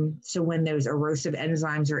 So when those erosive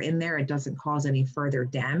enzymes are in there, it doesn't cause any further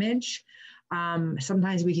damage.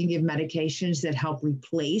 Sometimes we can give medications that help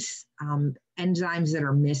replace enzymes that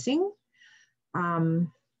are missing and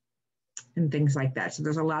things like that. So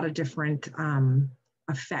there's a lot of different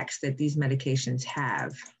effects that these medications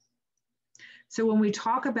have. So when we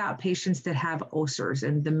talk about patients that have ulcers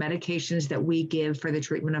and the medications that we give for the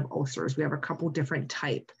treatment of ulcers, we have a couple different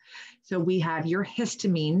types. So we have your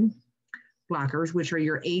histamine blockers, which are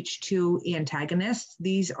your H2 antagonists.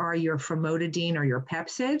 These are your famotidine or your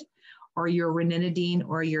Pepcid, or your ranitidine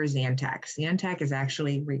or your Zantac. Zantac is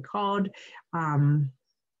actually recalled. I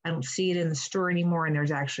don't see it in the store anymore, and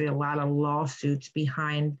there's actually a lot of lawsuits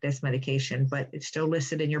behind this medication, but it's still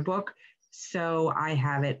listed in your book. So I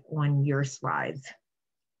have it on your slides.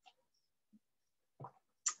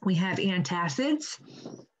 We have antacids.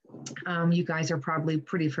 You guys are probably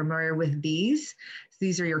pretty familiar with these.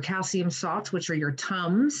 These are your calcium salts, which are your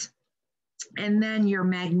Tums. And then your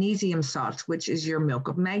magnesium salts, which is your milk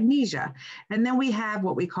of magnesia. And then we have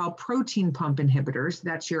what we call protein pump inhibitors.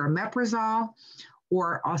 That's your omeprazole,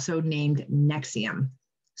 or also named Nexium.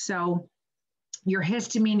 So your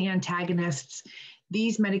histamine antagonists,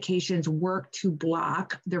 these medications work to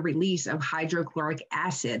block the release of hydrochloric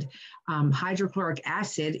acid. Hydrochloric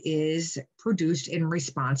acid is produced in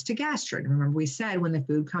response to gastrin. Remember, we said when the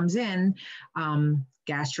food comes in,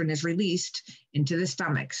 gastrin is released into the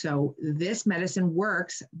stomach. So this medicine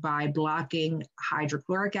works by blocking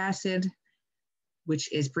hydrochloric acid,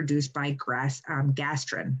 which is produced by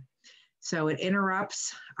gastrin. So it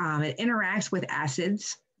interacts with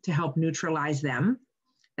acids to help neutralize them.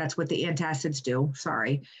 That's what the antacids do,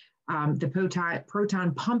 sorry. The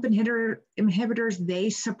proton pump inhibitors, they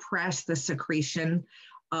suppress the secretion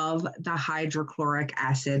of the hydrochloric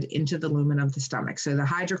acid into the lumen of the stomach. So the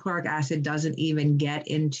hydrochloric acid doesn't even get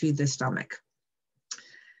into the stomach.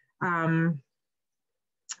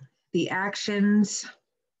 The actions,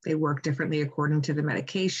 they work differently according to the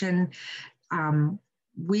medication.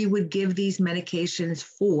 We would give these medications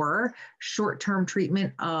for short-term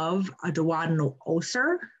treatment of a duodenal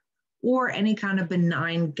ulcer or any kind of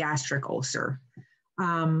benign gastric ulcer.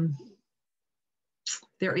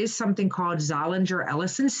 There is something called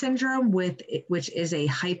Zollinger-Ellison syndrome, which is a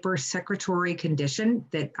hypersecretory condition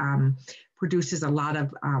that produces a lot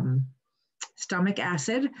of stomach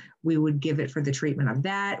acid. We would give it for the treatment of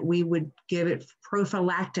that. We would give it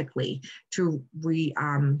prophylactically to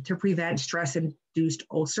prevent stress-induced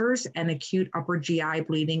ulcers and acute upper GI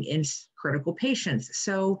bleeding in critical patients.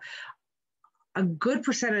 So a good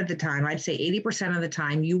percent of the time, I'd say 80% of the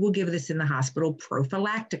time, you will give this in the hospital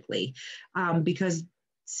prophylactically because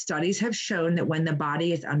studies have shown that when the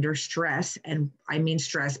body is under stress, and I mean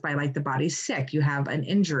stress by like the body's sick, you have an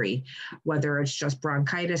injury, whether it's just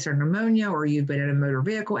bronchitis or pneumonia, or you've been in a motor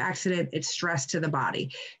vehicle accident, it's stress to the body.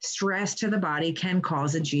 Stress to the body can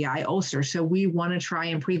cause a GI ulcer. So we want to try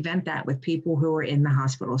and prevent that with people who are in the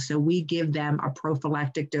hospital. So we give them a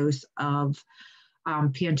prophylactic dose of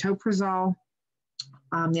pantoprazole.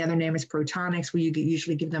 The other name is Protonix. We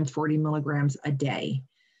usually give them 40 milligrams a day.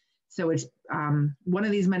 So it's one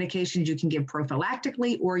of these medications you can give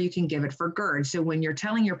prophylactically, or you can give it for GERD. So when you're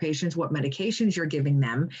telling your patients what medications you're giving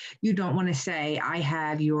them, you don't want to say, I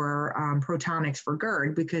have your Protonix for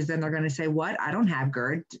GERD, because then they're going to say, what? I don't have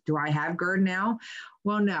GERD. Do I have GERD now?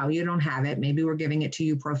 Well, no, you don't have it. Maybe we're giving it to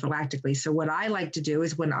you prophylactically. So what I like to do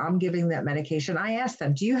is when I'm giving that medication, I ask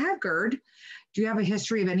them, do you have GERD? Do you have a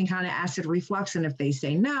history of any kind of acid reflux? And if they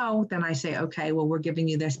say no, then I say, okay, well, we're giving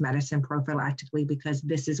you this medicine prophylactically because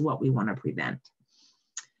this is what we want to prevent.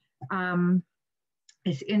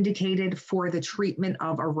 It's indicated for the treatment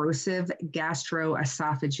of erosive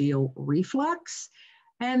gastroesophageal reflux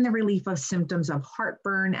and the relief of symptoms of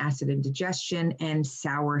heartburn, acid indigestion, and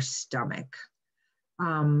sour stomach.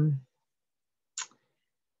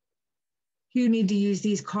 You need to use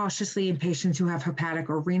these cautiously in patients who have hepatic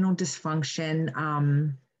or renal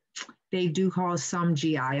dysfunction. They do cause some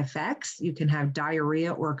GI effects. You can have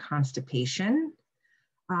diarrhea or constipation.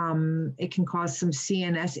 It can cause some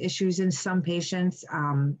CNS issues in some patients,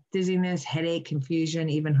 dizziness, headache, confusion,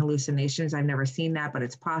 even hallucinations. I've never seen that, but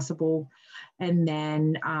it's possible. And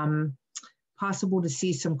then possible to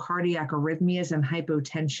see some cardiac arrhythmias and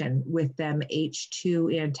hypotension with them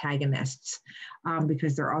H2 antagonists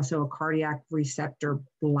because they're also a cardiac receptor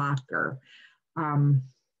blocker.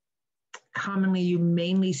 Commonly, you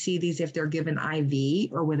mainly see these if they're given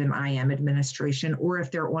IV or with an IM administration, or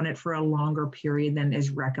if they're on it for a longer period than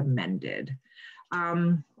is recommended.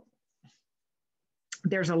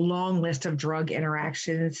 There's a long list of drug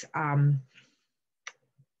interactions.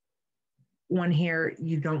 One here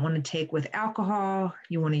you don't want to take with alcohol.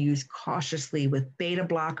 You want to use cautiously with beta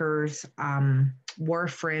blockers,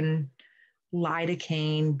 warfarin,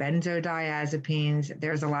 lidocaine, benzodiazepines.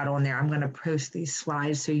 There's a lot on there. I'm going to post these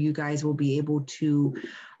slides so you guys will be able to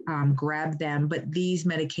grab them. But these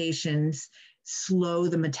medications slow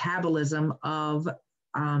the metabolism of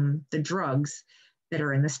the drugs that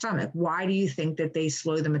are in the stomach. Why do you think that they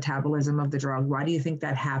slow the metabolism of the drug? Why do you think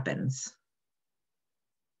that happens?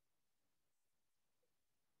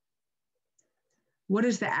 What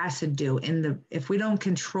does the acid do if we don't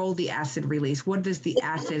control the acid release? What does the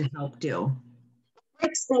acid help do?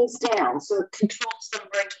 Breaks things down, so it controls them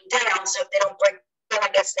breaking down. So if they don't break down, I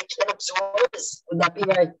guess they can't absorb. Would that be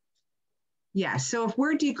right? Yeah. So if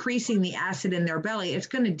we're decreasing the acid in their belly, it's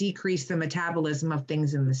going to decrease the metabolism of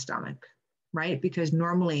things in the stomach, right? Because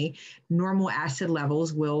normally, normal acid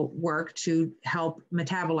levels will work to help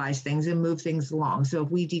metabolize things and move things along. So if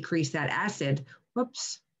we decrease that acid,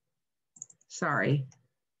 whoops. Sorry,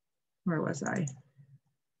 where was I?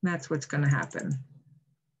 That's what's going to happen.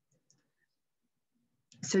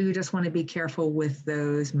 So you just want to be careful with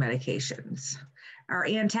those medications. Our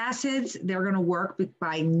antacids, they're going to work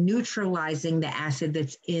by neutralizing the acid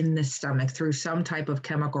that's in the stomach through some type of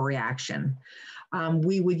chemical reaction.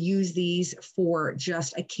 We would use these for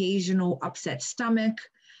just occasional upset stomach,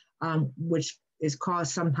 which is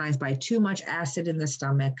caused sometimes by too much acid in the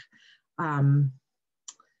stomach.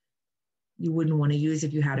 You wouldn't want to use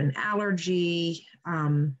if you had an allergy.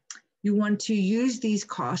 You want to use these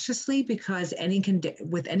cautiously because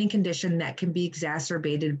with any condition that can be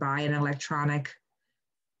exacerbated by an electronic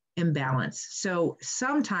imbalance. So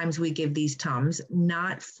sometimes we give these Tums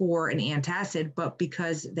not for an antacid, but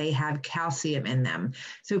because they have calcium in them.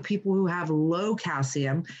 So people who have low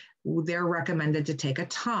calcium, they're recommended to take a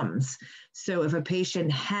Tums. So if a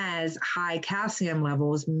patient has high calcium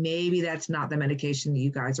levels, maybe that's not the medication that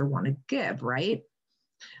you guys are want to give, right?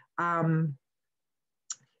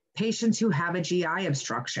 Patients who have a GI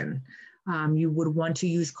obstruction, you would want to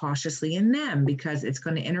use cautiously in them because it's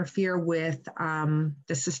going to interfere with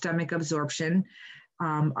the systemic absorption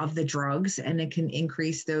of the drugs, and it can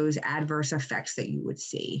increase those adverse effects that you would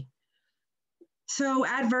see. So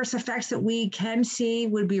adverse effects that we can see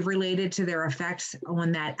would be related to their effects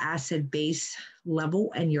on that acid-base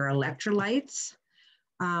level and your electrolytes.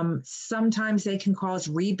 Sometimes they can cause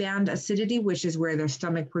rebound acidity, which is where their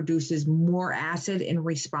stomach produces more acid in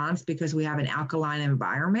response because we have an alkaline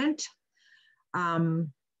environment.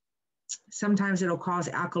 Sometimes it'll cause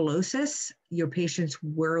alkalosis. Your patients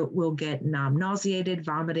will get nauseated,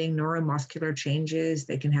 vomiting, neuromuscular changes.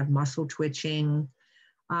 They can have muscle twitching,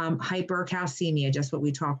 hypercalcemia, just what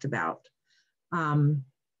we talked about.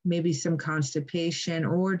 Maybe some constipation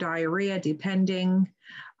or diarrhea, depending.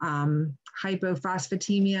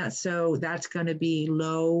 Hypophosphatemia, so that's going to be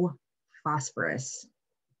low phosphorus.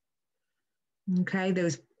 Okay,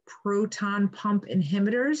 those proton pump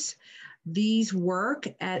inhibitors, these work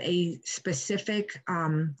at a specific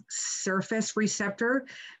surface receptor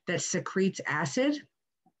that secretes acid.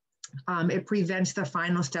 It prevents the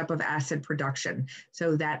final step of acid production.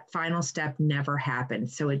 So that final step never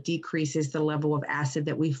happens. So it decreases the level of acid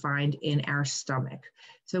that we find in our stomach.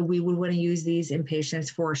 So we would want to use these in patients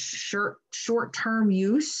for short-term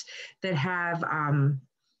use that have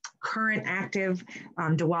current active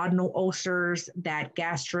duodenal ulcers, that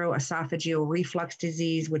gastroesophageal reflux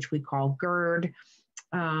disease, which we call GERD,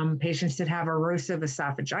 patients that have erosive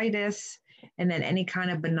esophagitis, and then any kind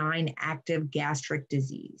of benign active gastric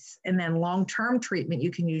disease. And then long-term treatment, you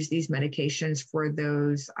can use these medications for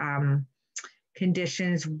those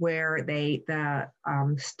conditions where the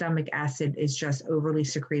stomach acid is just overly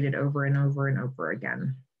secreted over and over and over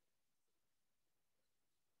again.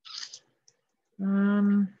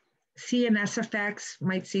 CNS effects,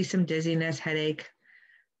 might see some dizziness, headache,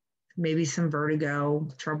 maybe some vertigo,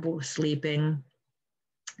 trouble sleeping.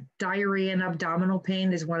 Diarrhea and abdominal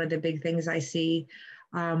pain is one of the big things I see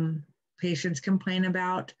patients complain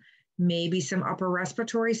about. Maybe some upper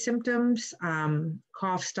respiratory symptoms,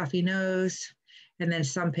 cough, stuffy nose, and then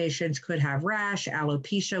some patients could have rash,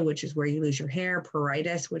 alopecia, which is where you lose your hair,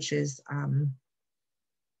 pruritus, which is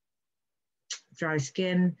dry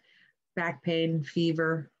skin, back pain,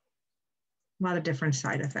 fever, a lot of different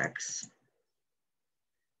side effects.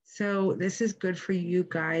 So this is good for you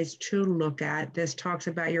guys to look at. This talks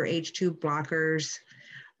about your H2 blockers,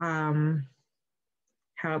 how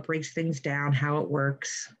it breaks things down, how it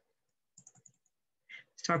works.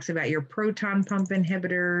 This talks about your proton pump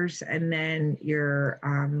inhibitors, and then your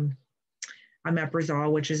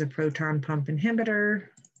omeprazole, which is a proton pump inhibitor.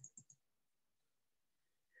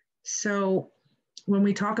 So when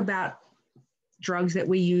we talk about drugs that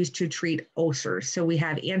we use to treat ulcers, so we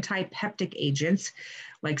have antipeptic agents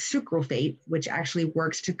like sucralfate, which actually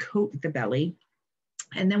works to coat the belly.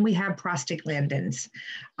 And then we have prostaglandins.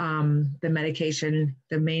 The medication,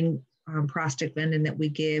 the main prostaglandin that we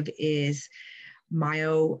give is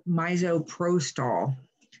misoprostol.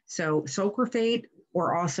 So sucralfate,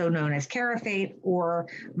 or also known as carafate, or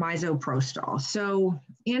misoprostol. So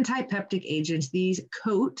antipeptic agents, these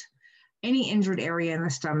coat any injured area in the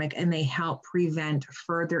stomach, and they help prevent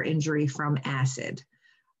further injury from acid.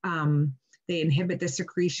 They inhibit the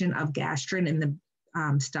secretion of gastrin in the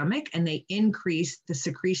stomach, and they increase the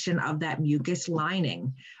secretion of that mucus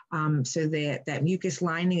lining. So that mucus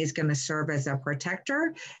lining is going to serve as a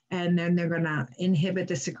protector, and then they're going to inhibit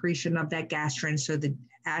the secretion of that gastrin, so the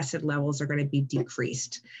acid levels are going to be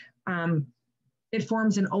decreased. It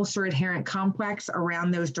forms an ulcer adherent complex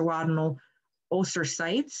around those duodenal ulcer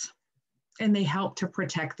sites, and they help to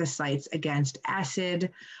protect the sites against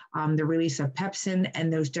acid, the release of pepsin,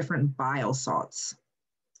 and those different bile salts.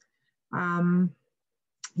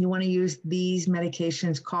 You want to use these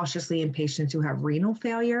medications cautiously in patients who have renal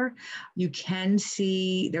failure. You can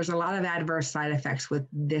see there's a lot of adverse side effects with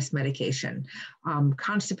this medication.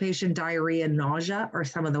 Constipation, diarrhea, nausea are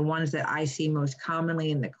some of the ones that I see most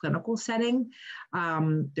commonly in the clinical setting.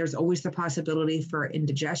 There's always the possibility for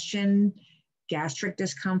indigestion, gastric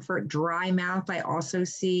discomfort, dry mouth. I also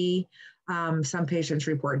see some patients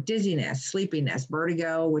report dizziness, sleepiness,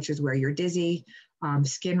 vertigo, which is where you're dizzy,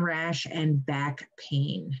 skin rash, and back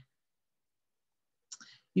pain.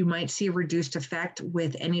 You might see a reduced effect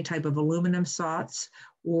with any type of aluminum salts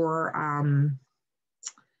or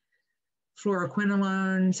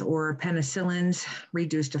fluoroquinolones or penicillins,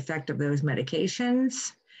 reduced effect of those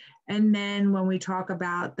medications. And then when we talk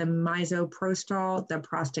about the misoprostol, the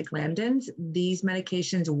prostaglandins, these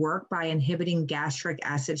medications work by inhibiting gastric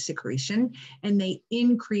acid secretion, and they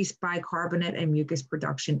increase bicarbonate and mucus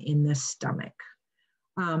production in the stomach.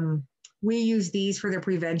 We use these for the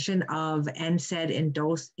prevention of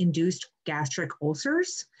NSAID-induced gastric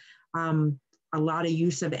ulcers. A lot of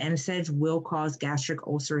use of NSAIDs will cause gastric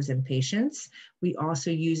ulcers in patients. We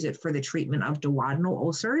also use it for the treatment of duodenal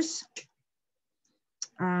ulcers.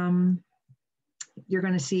 You're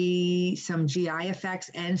going to see some GI effects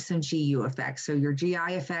and some GU effects. So your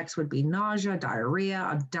GI effects would be nausea, diarrhea,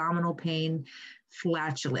 abdominal pain,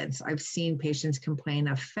 flatulence. I've seen patients complain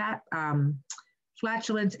of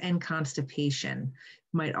flatulence and constipation.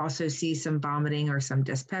 You might also see some vomiting or some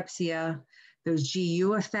dyspepsia. Those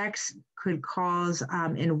GU effects could cause,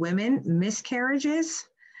 in women, miscarriages,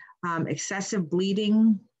 excessive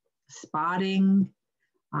bleeding, spotting,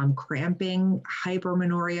 cramping,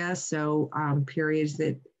 hypermenorrhea, so periods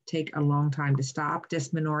that take a long time to stop,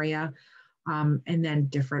 dysmenorrhea, and then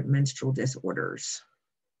different menstrual disorders.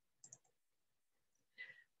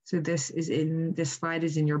 So this slide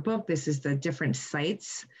is in your book. This is the different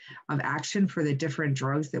sites of action for the different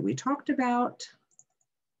drugs that we talked about.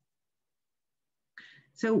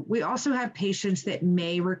 So we also have patients that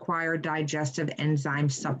may require digestive enzyme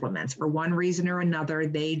supplements. For one reason or another,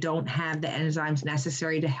 they don't have the enzymes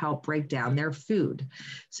necessary to help break down their food.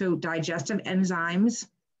 So digestive enzymes,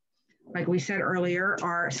 like we said earlier,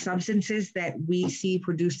 are substances that we see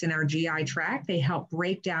produced in our GI tract. They help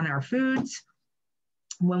break down our foods.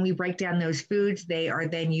 When we break down those foods, they are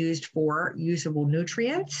then used for usable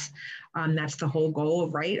nutrients. That's the whole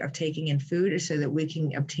goal, right, of taking in food, is so that we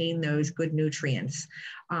can obtain those good nutrients.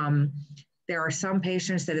 There are some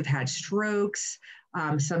patients that have had strokes,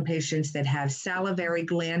 some patients that have salivary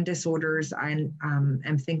gland disorders.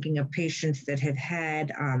 I'm thinking of patients that have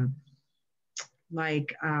had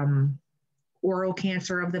oral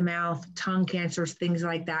cancer of the mouth, tongue cancers, things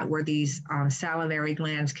like that, where these salivary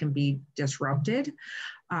glands can be disrupted.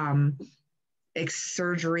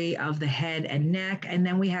 Surgery of the head and neck. And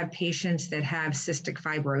then we have patients that have cystic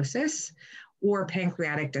fibrosis or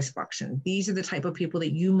pancreatic dysfunction. These are the type of people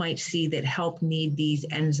that you might see that need these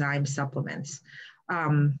enzyme supplements.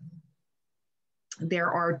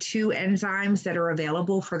 There are 2 enzymes that are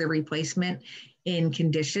available for the replacement in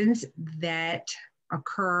conditions that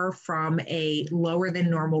occur from a lower than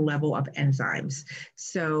normal level of enzymes.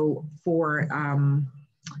 So for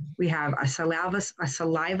we have a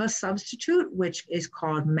saliva substitute, which is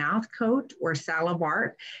called mouth coat or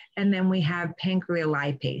salivart. And then we have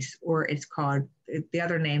pancreolipase, or it's called, the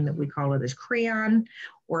other name that we call it is creon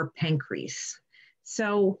or pancrease.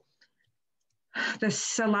 So the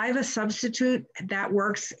saliva substitute, that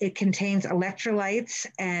works, it contains electrolytes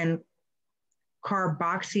and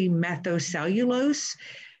carboxymethylcellulose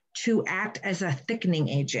to act as a thickening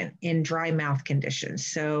agent in dry mouth conditions.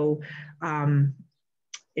 So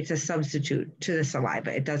it's a substitute to the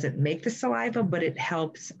saliva. It doesn't make the saliva, but it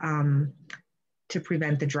helps to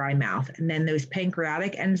prevent the dry mouth. And then those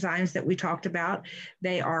pancreatic enzymes that we talked about,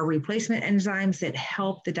 they are replacement enzymes that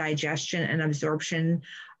help the digestion and absorption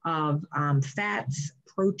of fats,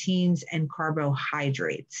 proteins, and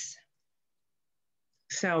carbohydrates.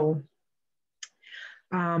 So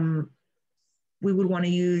we would want to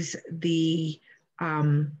use the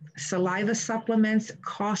saliva supplements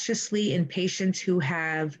cautiously in patients who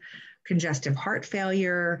have congestive heart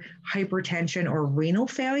failure, hypertension, or renal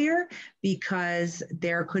failure, because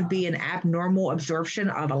there could be an abnormal absorption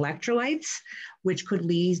of electrolytes, which could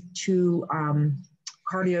lead to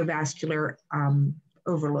cardiovascular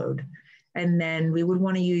overload. And then we would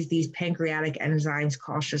want to use these pancreatic enzymes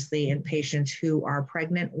cautiously in patients who are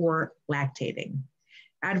pregnant or lactating.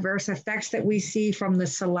 Adverse effects that we see from the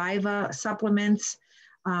saliva supplements,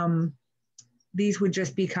 these would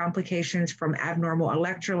just be complications from abnormal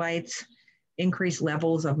electrolytes, increased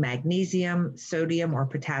levels of magnesium, sodium, or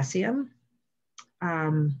potassium.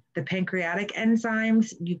 The pancreatic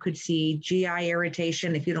enzymes, you could see GI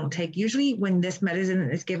irritation if you don't take, usually when this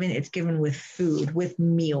medicine is given, it's given with food, with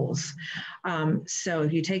meals. So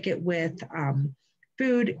if you take it with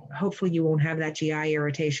food, hopefully you won't have that GI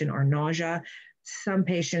irritation or nausea. Some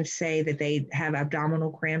patients say that they have abdominal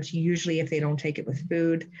cramps, usually if they don't take it with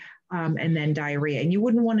food, and then diarrhea. And you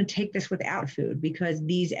wouldn't want to take this without food, because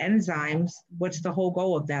these enzymes, what's the whole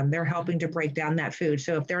goal of them? They're helping to break down that food.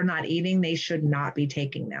 So if they're not eating, they should not be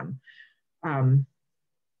taking them.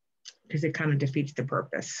 because it kind of defeats the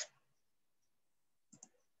purpose.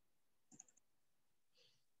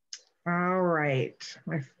 All right,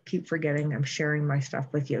 I keep forgetting I'm sharing my stuff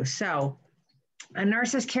with you. So a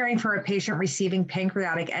nurse is caring for a patient receiving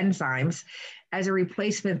pancreatic enzymes as a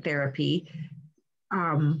replacement therapy.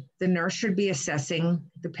 The nurse should be assessing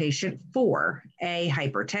the patient for A,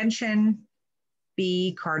 hypertension,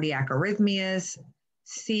 B, cardiac arrhythmias,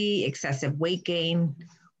 C, excessive weight gain,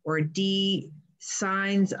 or D,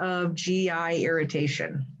 signs of GI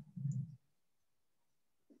irritation.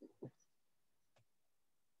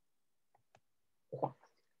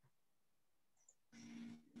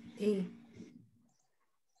 D.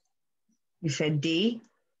 You said D?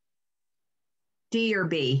 D or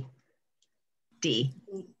B? D.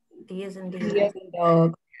 D is in D. D as in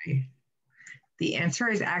dog. Okay. The answer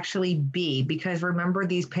is actually B, because remember,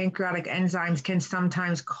 these pancreatic enzymes can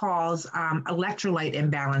sometimes cause electrolyte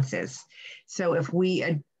imbalances. So if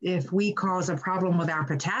we cause a problem with our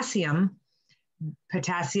potassium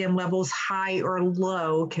levels high or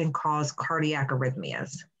low can cause cardiac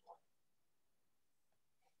arrhythmias.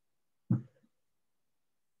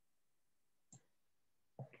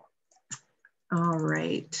 All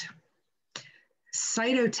right.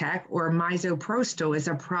 Cytotec or misoprostol is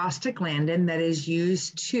a prostaglandin that is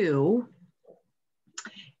used to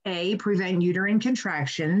A, prevent uterine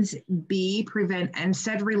contractions, B, prevent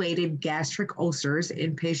NSAID-related gastric ulcers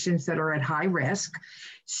in patients that are at high risk,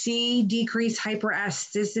 C, decrease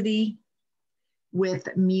hyperacicity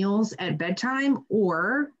with meals at bedtime,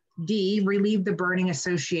 or D, relieve the burning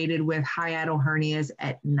associated with hiatal hernias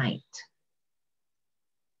at night.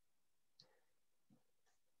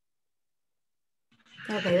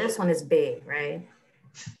 Okay, this one is big, right?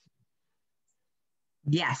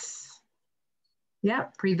 Yes.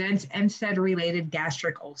 Yep, prevents NSAID-related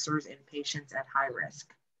gastric ulcers in patients at high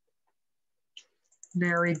risk.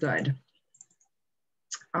 Very good.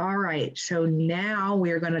 All right, so now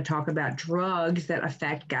we're going to talk about drugs that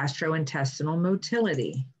affect gastrointestinal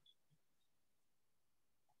motility.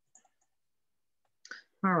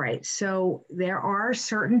 All right, so there are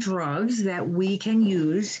certain drugs that we can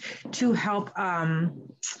use to help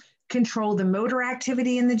control the motor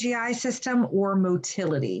activity in the GI system or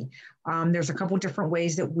motility. There's a couple different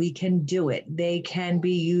ways that we can do it. They can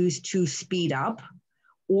be used to speed up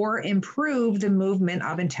or improve the movement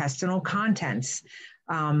of intestinal contents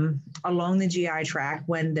along the GI tract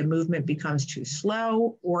when the movement becomes too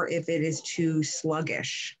slow or if it is too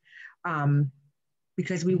sluggish.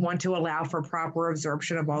 Because we want to allow for proper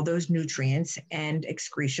absorption of all those nutrients and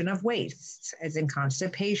excretion of wastes, as in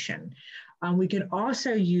constipation. We can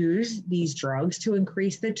also use these drugs to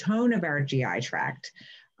increase the tone of our GI tract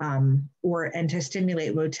and to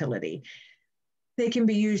stimulate motility. They can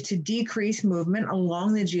be used to decrease movement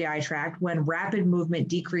along the GI tract when rapid movement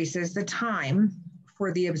decreases the time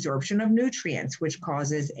for the absorption of nutrients, which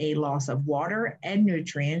causes a loss of water and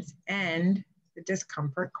nutrients and the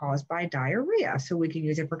discomfort caused by diarrhea. So we can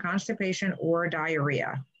use it for constipation or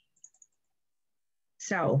diarrhea.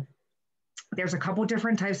 So there's a couple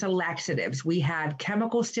different types of laxatives. We have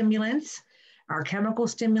chemical stimulants. Our chemical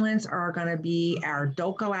stimulants are going to be our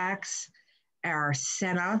Dulcolax, our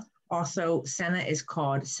Senna. Also, Senna is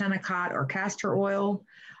called Senokot or castor oil.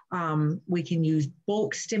 We can use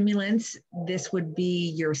bulk stimulants. This would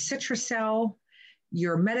be your Citracel,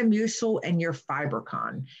 your Metamucil, and your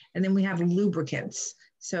Fibercon. And then we have lubricants.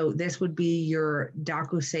 So this would be your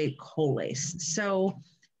Docosate Colace. So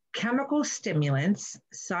chemical stimulants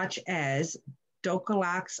such as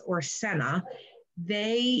Dulcolax or Senna,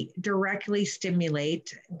 they directly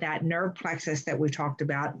stimulate that nerve plexus that we talked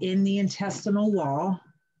about in the intestinal wall,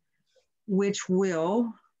 which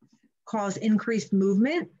will cause increased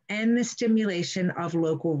movement and the stimulation of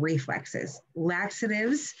local reflexes.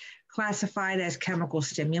 Laxatives classified as chemical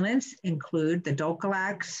stimulants include the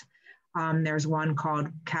Dulcolax. There's one called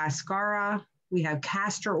Cascara. We have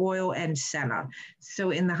castor oil and Senna.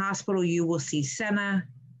 So in the hospital, you will see Senna,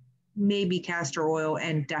 maybe castor oil,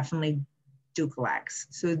 and definitely Dulcolax.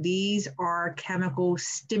 So these are chemical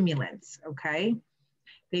stimulants, okay?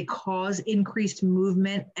 They cause increased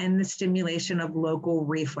movement and the stimulation of local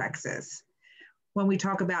reflexes. When we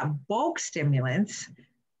talk about bulk stimulants,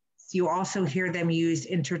 you also hear them used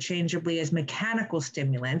interchangeably as mechanical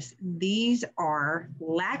stimulants. These are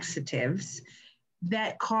laxatives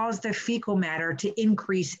that cause the fecal matter to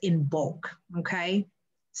increase in bulk, okay?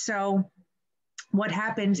 So what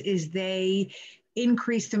happens is they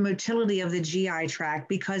increase the motility of the GI tract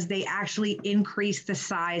because they actually increase the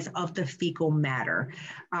size of the fecal matter.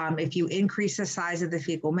 If you increase the size of the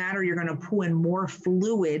fecal matter, you're going to pull in more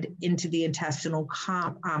fluid into the intestinal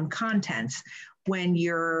contents, when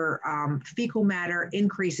your fecal matter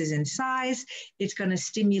increases in size, it's going to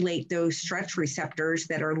stimulate those stretch receptors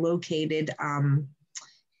that are located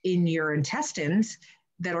in your intestines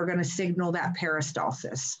that are going to signal that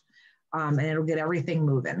peristalsis, and it'll get everything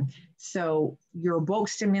moving. So your bulk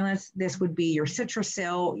stimulants, this would be your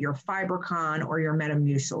Citracil, your Fibercon, or your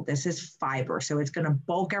Metamucil. This is fiber. So it's going to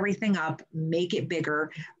bulk everything up, make it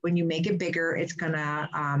bigger. When you make it bigger, it's going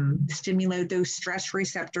to stimulate those stress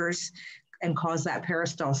receptors and cause that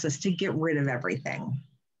peristalsis to get rid of everything.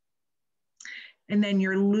 And then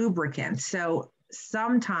your lubricant. So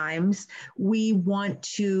sometimes we want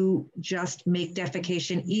to just make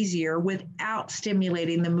defecation easier without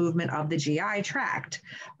stimulating the movement of the GI tract.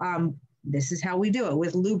 This is how we do it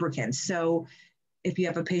with lubricants. So if you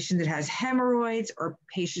have a patient that has hemorrhoids or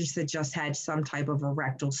patients that just had some type of a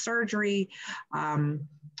rectal surgery,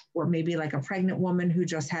 or maybe like a pregnant woman who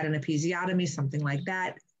just had an episiotomy, something like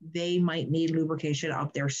that, they might need lubrication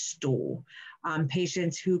of their stool.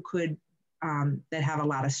 Patients who could, that have a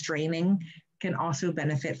lot of straining, can also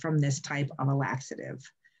benefit from this type of a laxative.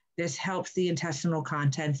 This helps the intestinal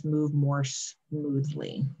contents move more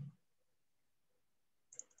smoothly.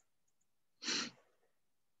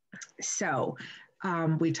 So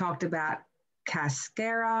we talked about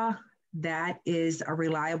Cascara. That is a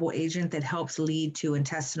reliable agent that helps lead to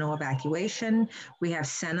intestinal evacuation. We have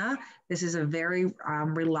Senna. This is a very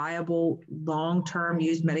reliable long-term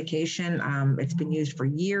used medication. It's been used for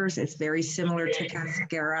years. It's very similar to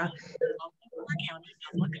Cascara.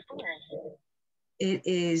 It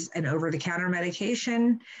is an over-the-counter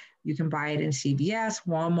medication. You can buy it in CVS,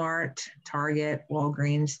 Walmart, Target,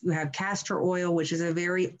 Walgreens. You have castor oil, which is a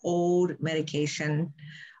very old medication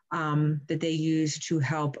that they use to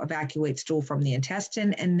help evacuate stool from the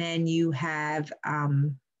intestine. And then you have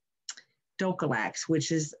Dulcolax,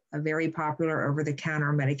 which is a very popular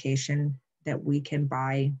over-the-counter medication that we can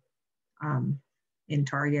buy in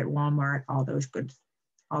Target, Walmart, all those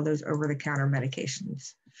over-the-counter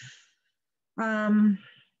medications.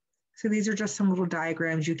 So these are just some little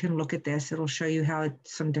diagrams. You can look at this. It'll show you how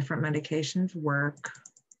some different medications work.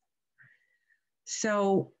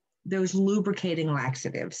 So those lubricating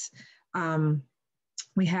laxatives.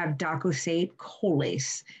 We have docosate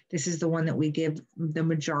cholase. This is the one that we give the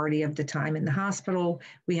majority of the time in the hospital.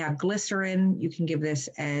 We have glycerin. You can give this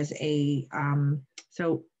as a,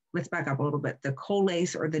 so let's back up a little bit. The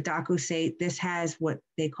cholase or the docosate, this has what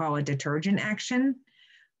they call a detergent action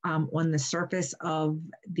on the surface of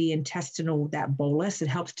the intestinal, that bolus. It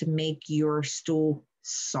helps to make your stool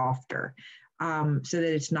softer so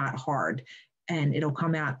that it's not hard and it'll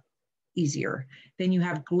come out easier. Then you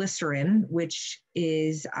have glycerin, which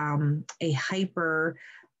is a hyperosmolar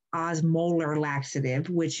laxative,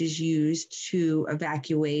 which is used to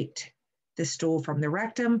evacuate the stool from the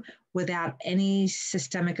rectum without any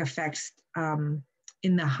systemic effects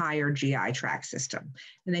in the higher GI tract system.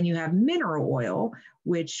 And then you have mineral oil,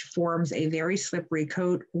 which forms a very slippery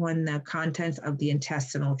coat on the contents of the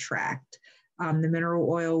intestinal tract. The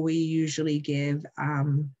mineral oil we usually give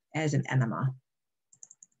as an enema.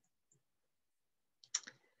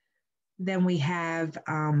 Then we have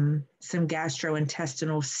some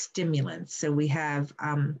gastrointestinal stimulants. So we have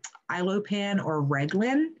Ilopan or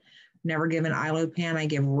Reglan. Never given Ilopan, I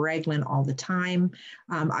give Reglan all the time.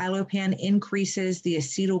 Ilopan increases the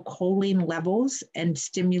acetylcholine levels and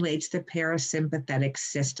stimulates the parasympathetic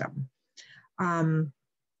system.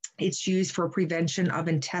 It's used for prevention of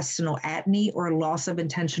intestinal atony or loss of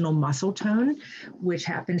intentional muscle tone, which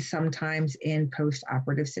happens sometimes in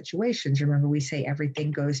post-operative situations. Remember, we say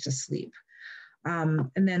everything goes to sleep.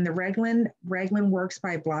 And then the Reglan works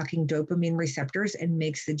by blocking dopamine receptors and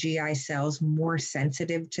makes the GI cells more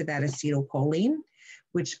sensitive to that acetylcholine,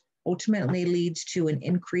 which ultimately leads to an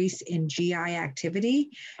increase in GI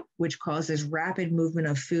activity, which causes rapid movement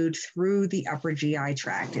of food through the upper GI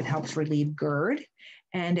tract. It helps relieve GERD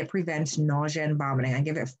and it prevents nausea and vomiting. I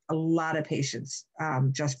give it a lot of patients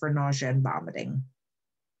just for nausea and vomiting.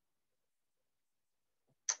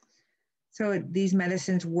 So these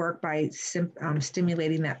medicines work by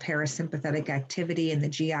stimulating that parasympathetic activity in the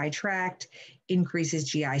GI tract, increases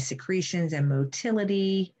GI secretions and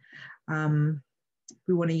motility.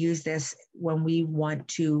 We want to use this when we want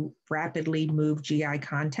to rapidly move GI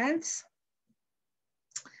contents.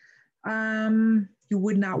 You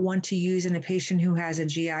would not want to use in a patient who has a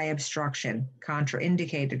GI obstruction,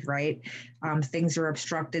 contraindicated, right? Things are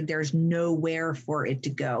obstructed, there's nowhere for it to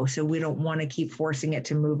go. So we don't want to keep forcing it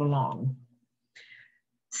to move along.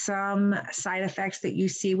 Some side effects that you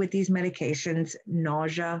see with these medications: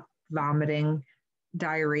 nausea, vomiting,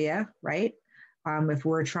 diarrhea, right? If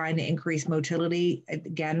we're trying to increase motility,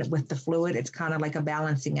 again, with the fluid, it's kind of like a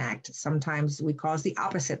balancing act. Sometimes we cause the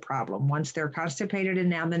opposite problem. Once they're constipated and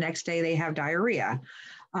now the next day they have diarrhea,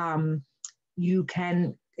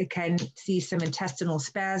 it can see some intestinal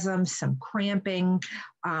spasms, some cramping,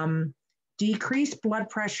 decreased blood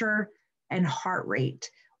pressure and heart rate.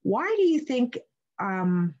 Why do you think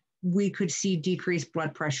we could see decreased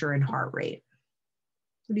blood pressure and heart rate?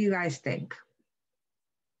 What do you guys think?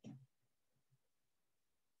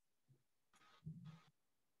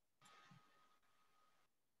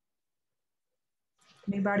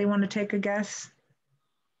 Anybody want to take a guess?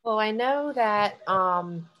 Well, I know that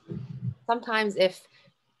sometimes if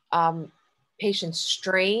patients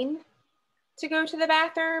strain to go to the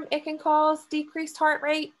bathroom, it can cause decreased heart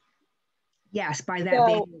rate. Yes, by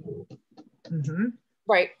that.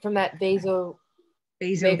 Right, from that vagal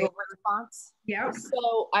response. Yeah.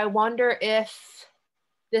 So I wonder if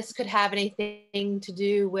this could have anything to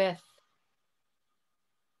do with,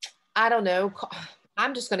 I don't know,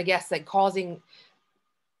 I'm just going to guess that causing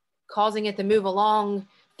it to move along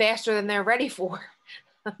faster than they're ready for.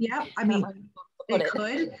 Yeah, I mean, it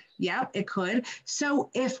could. Yeah, it could. So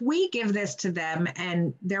if we give this to them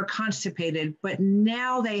and they're constipated, but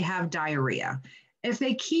now they have diarrhea, if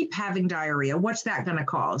they keep having diarrhea, what's that going to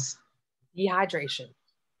cause? Dehydration.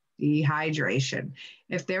 Dehydration.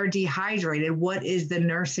 If they're dehydrated, what is the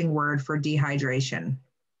nursing word for dehydration?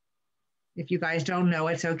 If you guys don't know,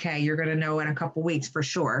 it's okay. You're going to know in a couple weeks for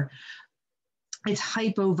sure. It's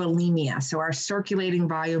hypovolemia. So our circulating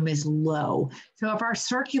volume is low. So if our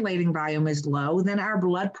circulating volume is low, then our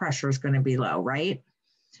blood pressure is going to be low, right?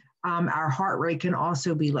 Our heart rate can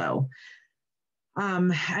also be low.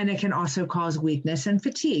 And it can also cause weakness and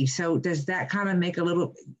fatigue. So does that kind of make a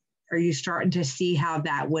little, are you starting to see how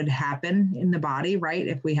that would happen in the body, right?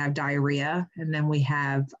 If we have diarrhea and then we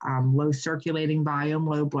have low circulating volume,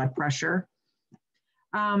 low blood pressure.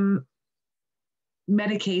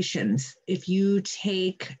 Medications, if you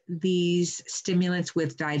take these stimulants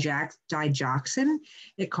with digoxin,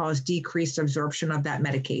 it causes decreased absorption of that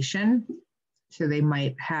medication. So they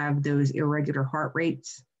might have those irregular heart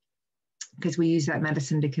rates because we use that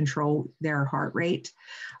medicine to control their heart rate.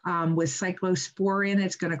 With cyclosporin,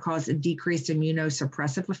 it's going to cause a decreased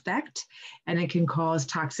immunosuppressive effect, and it can cause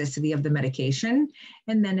toxicity of the medication.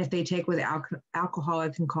 And then if they take with alcohol,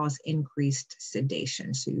 it can cause increased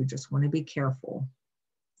sedation. So you just want to be careful.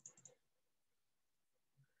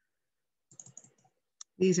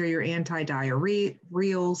 These are your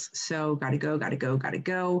anti-diarrheals. So gotta go, gotta go, gotta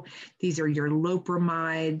go. These are your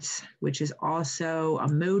loperamide, which is also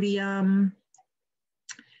Imodium.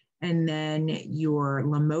 And then your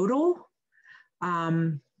Lamodal.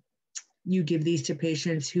 You give these to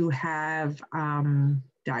patients who have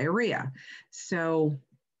diarrhea. So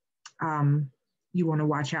you wanna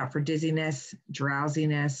watch out for dizziness,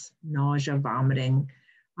 drowsiness, nausea, vomiting,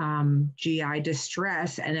 GI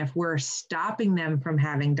distress. And if we're stopping them from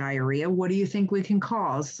having diarrhea, what do you think we can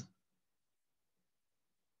cause?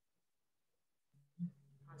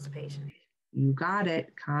 Constipation. You got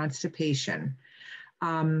it, constipation.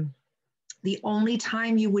 The only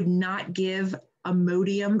time you would not give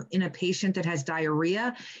Imodium in a patient that has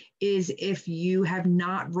diarrhea is if you have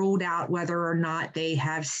not ruled out whether or not they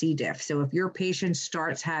have C. diff. So if your patient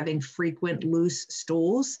starts having frequent loose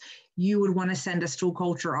stools, you would want to send a stool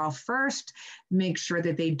culture off first, make sure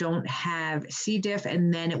that they don't have C. diff,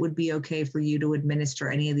 and then it would be okay for you to administer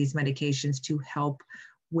any of these medications to help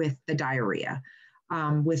with the diarrhea.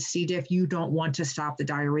 With C. diff, you don't want to stop the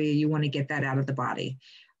diarrhea. You want to get that out of the body.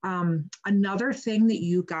 Another thing that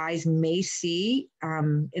you guys may see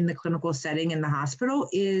in the clinical setting in the hospital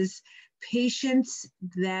is patients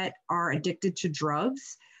that are addicted to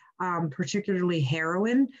drugs, particularly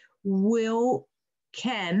heroin,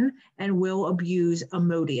 can and will abuse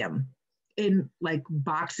Imodium in like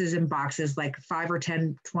boxes and boxes, like 5 or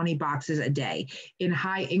 10, 20 boxes a day. In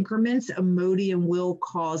high increments, Imodium will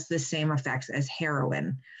cause the same effects as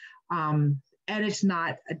heroin. And it's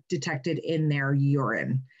not detected in their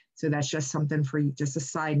urine. So that's just something for you, just a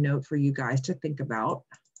side note for you guys to think about.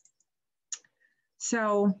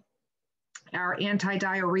 So our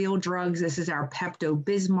anti-diarrheal drugs, this is our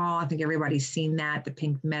Pepto-Bismol. I think everybody's seen that, the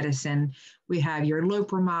pink medicine. We have your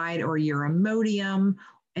loperamide or your Imodium,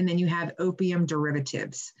 and then you have opium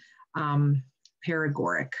derivatives,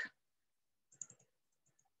 paregoric.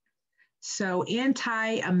 So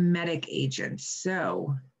antiemetic agents.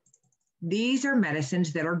 So these are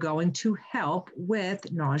medicines that are going to help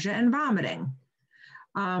with nausea and vomiting.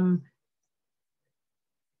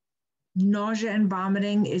 Nausea and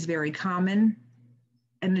vomiting is very common.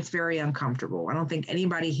 and it's very uncomfortable. I don't think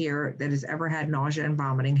anybody here that has ever had nausea and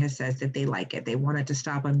vomiting has said that they like it. They want it to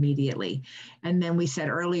stop immediately. And then we said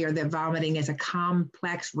earlier that vomiting is a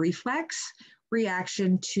complex reflex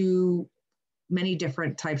reaction to many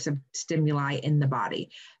different types of stimuli in the body.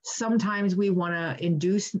 Sometimes we want to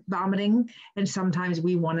induce vomiting, and sometimes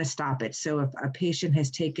we want to stop it. So if a patient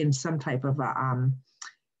has taken some type of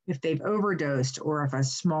if they've overdosed, or if a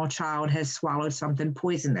small child has swallowed something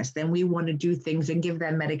poisonous, then we want to do things and give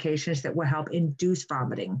them medications that will help induce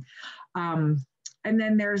vomiting. And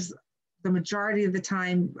then there's the majority of the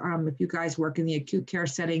time, if you guys work in the acute care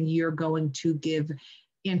setting, you're going to give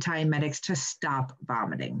antiemetics to stop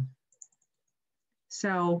vomiting.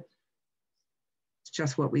 So it's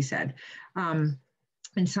just what we said.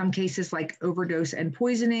 In some cases, like overdose and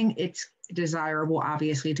poisoning, it's desirable,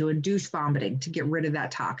 obviously, to induce vomiting, to get rid of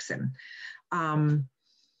that toxin.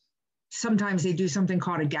 Sometimes they do something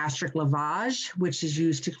called a gastric lavage, which is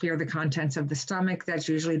used to clear the contents of the stomach. That's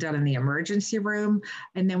usually done in the emergency room.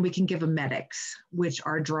 And then we can give emetics, which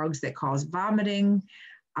are drugs that cause vomiting,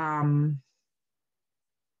 are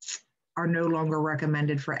no longer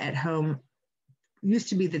recommended for at home. Used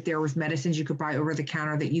to be that there was medicines you could buy over the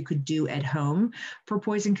counter that you could do at home for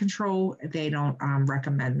poison control. They don't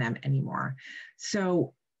recommend them anymore.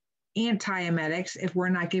 So antiemetics, if we're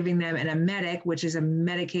not giving them an emetic, which is a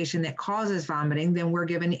medication that causes vomiting, then we're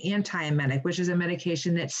given antiemetic, which is a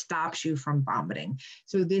medication that stops you from vomiting.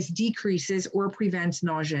 So this decreases or prevents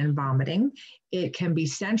nausea and vomiting. It can be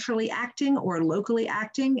centrally acting or locally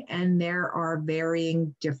acting, and there are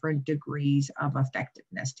varying different degrees of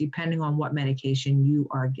effectiveness depending on what medication you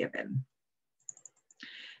are given.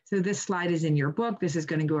 So this slide is in your book. This is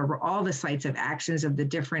going to go over all the sites of actions of the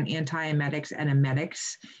different antiemetics and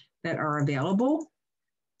emetics that are available.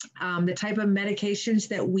 The type of medications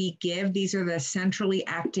that we give, these are the centrally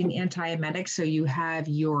acting antiemetics. So you have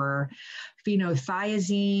your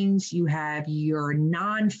phenothiazines, you have your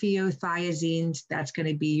non-phenothiazines, that's going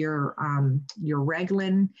to be your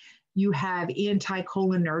Reglan. You have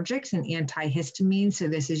anticholinergics and antihistamines. So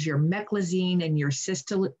this is your meclizine and your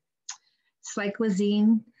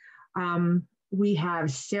cyclizine. We have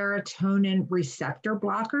serotonin receptor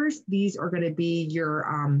blockers. These are going to be your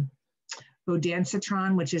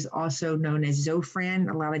ondansetron, which is also known as Zofran.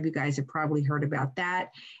 A lot of you guys have probably heard about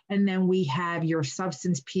that. And then we have your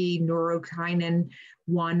substance P neurokinin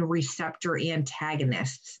 1 receptor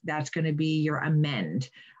antagonists. That's going to be your Amend.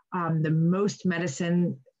 The most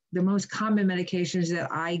common medications that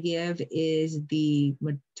I give is the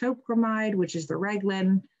metoclopramide, which is the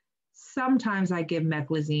Reglan. Sometimes I give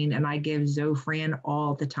meclizine, and I give Zofran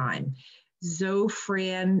all the time.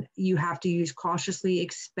 Zofran, you have to use cautiously,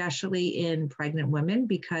 especially in pregnant women,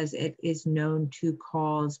 because it is known to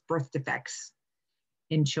cause birth defects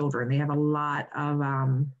in children. They have a lot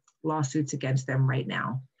of lawsuits against them right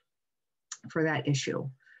now for that issue.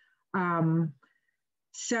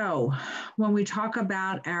 So when we talk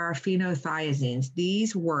about our phenothiazines,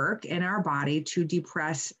 these work in our body to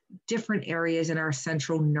depress different areas in our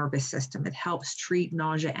central nervous system. It helps treat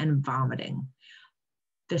nausea and vomiting.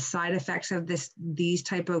 The side effects of these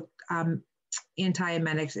type of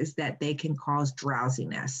antiemetics is that they can cause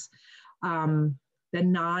drowsiness. The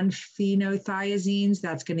non-phenothiazines,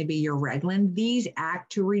 that's going to be your Reglan. These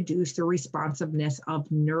act to reduce the responsiveness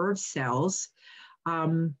of nerve cells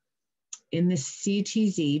in the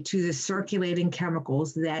CTZ to the circulating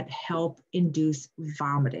chemicals that help induce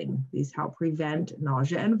vomiting. These help prevent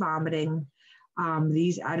nausea and vomiting.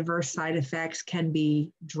 These adverse side effects can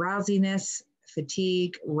be drowsiness,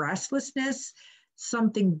 fatigue, restlessness.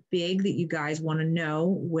 Something big that you guys want to know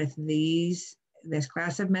with this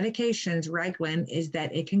class of medications, Reglan, is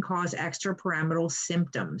that it can cause extrapyramidal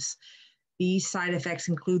symptoms. These side effects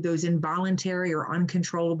include those involuntary or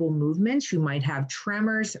uncontrollable movements. You might have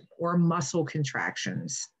tremors or muscle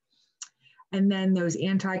contractions. And then those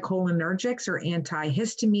anticholinergics or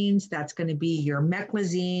antihistamines, that's going to be your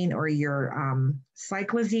meclizine or your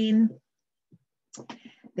cyclizine.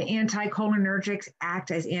 The anticholinergics act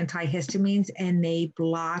as antihistamines, and they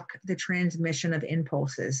block the transmission of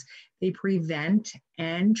impulses. They prevent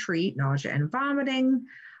and treat nausea and vomiting.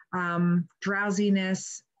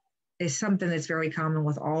 Drowsiness is something that's very common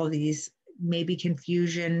with all of these, maybe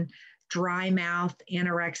confusion, dry mouth,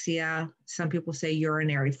 anorexia. Some people say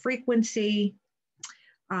urinary frequency.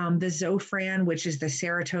 The Zofran, which is the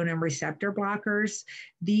serotonin receptor blockers.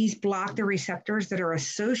 These block the receptors that are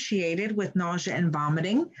associated with nausea and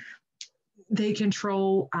vomiting. They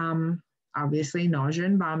control, obviously, nausea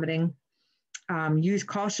and vomiting. Used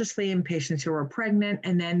cautiously in patients who are pregnant,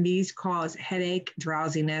 and then these cause headache,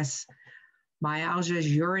 drowsiness, myalgia,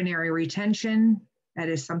 urinary retention, That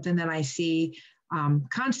is something that I see.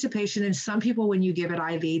 Constipation, and some people, when you give it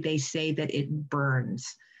IV, they say that it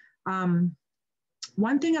burns.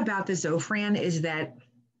 One thing about the Zofran is that,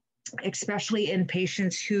 especially in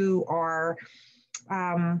patients who are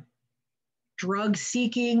drug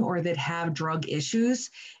seeking or that have drug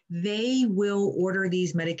issues, they will order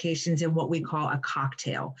these medications in what we call a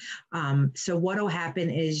cocktail. So what will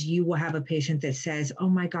happen is you will have a patient that says, oh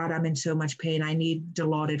my God, I'm in so much pain, I need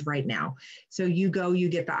Dilaudid right now. So you go, you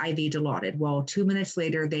get the IV Dilaudid. Well, 2 minutes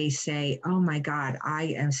later, they say, oh my God,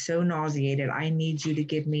 I am so nauseated, I need you to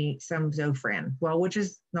give me some Zofran. Well, which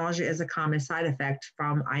is, nausea is a common side effect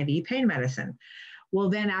from IV pain medicine. Well,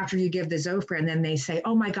 then after you give the Zofran, then they say,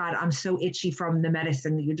 oh my God, I'm so itchy from the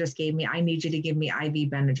medicine that you just gave me. I need you to give me IV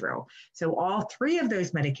Benadryl. So all three of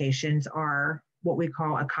those medications are what we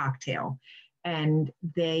call a cocktail, and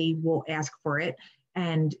they will ask for it.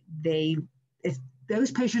 And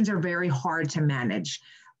those patients are very hard to manage.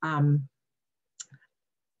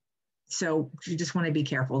 So you just want to be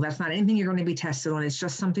careful. That's not anything you're going to be tested on. It's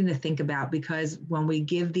just something to think about, because when we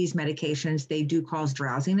give these medications, they do cause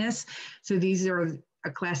drowsiness. So these are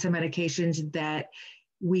a class of medications that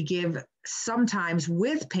we give sometimes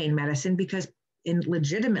with pain medicine, because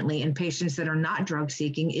legitimately in patients that are not drug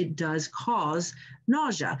seeking, it does cause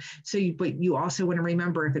nausea. But you also want to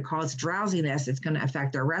remember, if it causes drowsiness, it's going to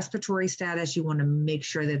affect their respiratory status. You want to make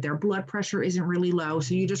sure that their blood pressure isn't really low.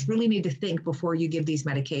 So you just really need to think before you give these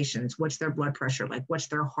medications. What's their blood pressure like? What's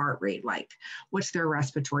their heart rate like? What's their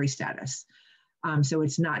respiratory status? So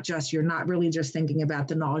it's not just, you're not really just thinking about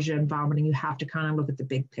the nausea and vomiting. You have to kind of look at the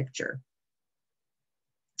big picture.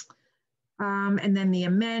 And then the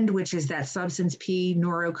amend, which is that substance P,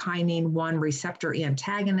 neurokinin 1 receptor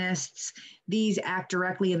antagonists. These act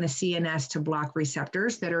directly in the CNS to block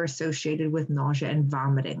receptors that are associated with nausea and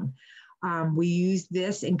vomiting. We use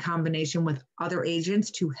this in combination with other agents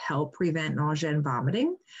to help prevent nausea and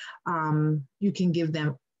vomiting. You can give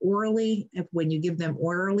them orally. When you give them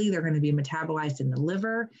orally, they're going to be metabolized in the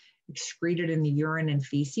liver, excreted in the urine and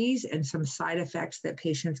feces, and some side effects that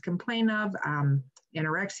patients complain of.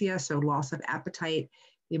 Anorexia, so loss of appetite.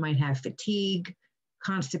 They might have fatigue,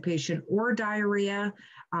 constipation, or diarrhea.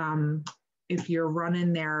 If you're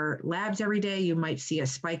running their labs every day, you might see a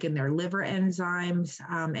spike in their liver enzymes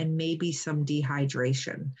and maybe some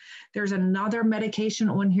dehydration. There's another medication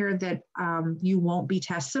on here that you won't be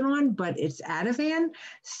tested on, but it's Ativan.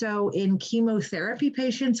 So in chemotherapy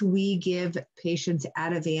patients, we give patients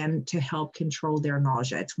Ativan to help control their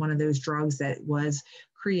nausea. It's one of those drugs that was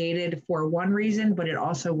created for one reason, but it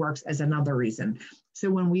also works as another reason.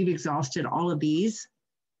 So when we've exhausted all of these,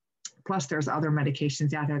 plus there's other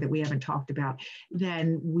medications out there that we haven't talked about,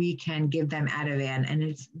 then we can give them Ativan, and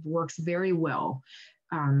it works very well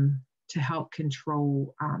to help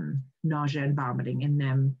control nausea and vomiting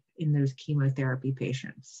in those chemotherapy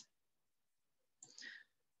patients.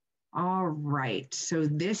 All right, so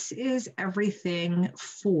this is everything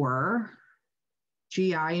for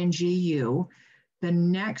GI and GU. The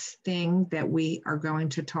next thing that we are going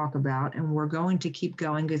to talk about, and we're going to keep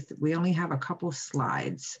going because we only have a couple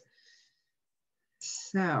slides.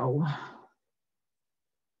 So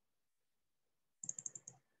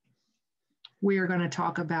we are going to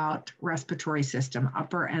talk about respiratory system,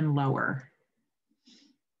 upper and lower.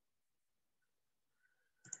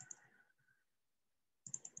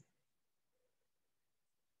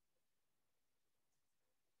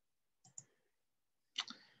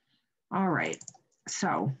 All right,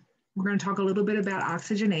 so we're going to talk a little bit about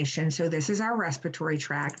oxygenation. So this is our respiratory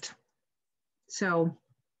tract. So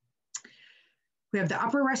we have the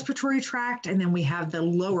upper respiratory tract, and then we have the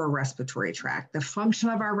lower respiratory tract. The function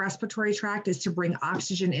of our respiratory tract is to bring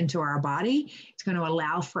oxygen into our body. It's going to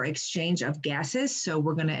allow for exchange of gases. So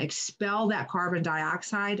we're going to expel that carbon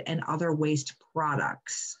dioxide and other waste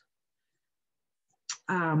products.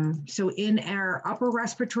 So in our upper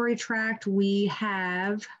respiratory tract, we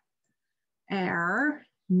have our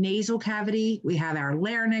nasal cavity, we have our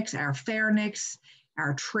larynx, our pharynx,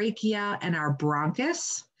 our trachea, and our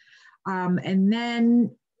bronchus. And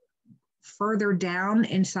then further down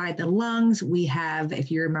inside the lungs, we have,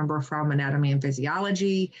 if you remember from anatomy and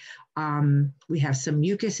physiology, we have some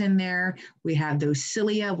mucus in there. We have those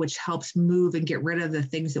cilia, which helps move and get rid of the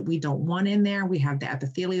things that we don't want in there. We have the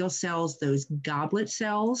epithelial cells, those goblet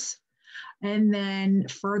cells. And then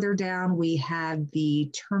further down, we have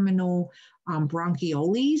the terminal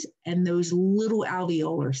bronchioles and those little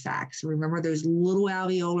alveolar sacs. Remember those little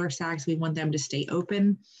alveolar sacs, we want them to stay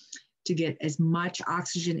open to get as much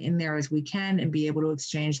oxygen in there as we can and be able to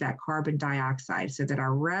exchange that carbon dioxide so that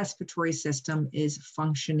our respiratory system is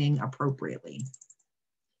functioning appropriately.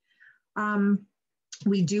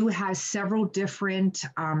 We do have several different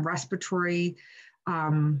respiratory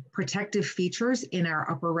protective features in our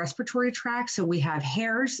upper respiratory tract. So we have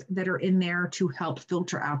hairs that are in there to help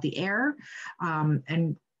filter out the air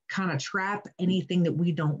and kind of trap anything that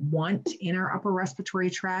we don't want in our upper respiratory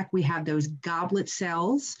tract. We have those goblet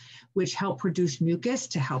cells, which help produce mucus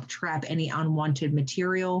to help trap any unwanted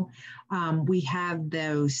material. We have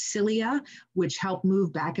those cilia, which help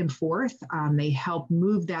move back and forth. They help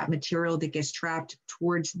move that material that gets trapped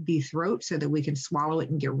towards the throat so that we can swallow it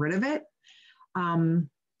and get rid of it.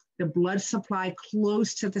 The blood supply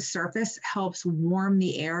close to the surface helps warm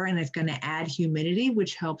the air, and it's going to add humidity,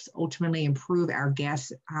 which helps ultimately improve our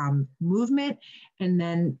gas movement and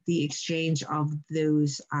then the exchange of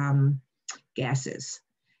those gases.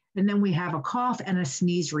 And then we have a cough and a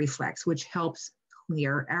sneeze reflex, which helps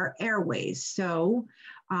clear our airways. So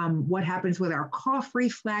what happens with our cough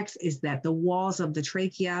reflex is that the walls of the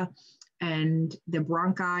trachea and the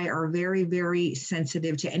bronchi are very, very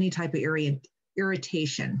sensitive to any type of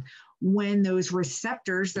irritation. When those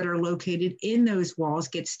receptors that are located in those walls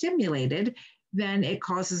get stimulated, then it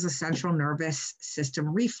causes a central nervous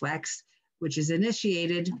system reflex, which is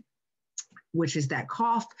initiated, which is that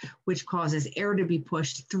cough, which causes air to be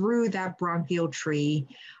pushed through that bronchial tree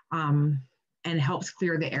and helps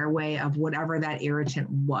clear the airway of whatever that irritant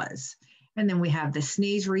was. And then we have the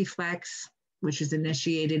sneeze reflex, which is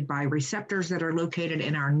initiated by receptors that are located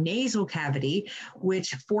in our nasal cavity,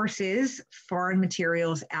 which forces foreign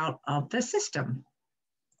materials out of the system.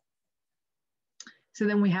 So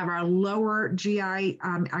then we have our lower GI,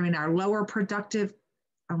 our lower productive,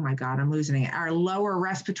 oh my God, I'm losing it, our lower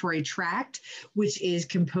respiratory tract, which is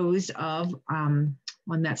composed of,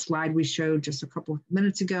 on that slide we showed just a couple of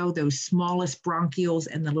minutes ago, those smallest bronchioles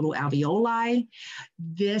and the little alveoli.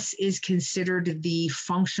 This is considered the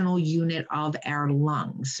functional unit of our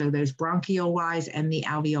lungs. So those bronchioles and the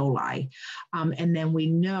alveoli. And then we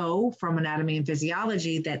know from anatomy and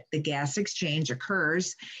physiology that the gas exchange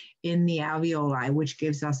occurs in the alveoli, which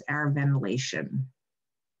gives us our ventilation.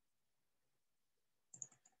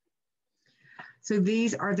 So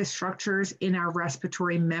these are the structures in our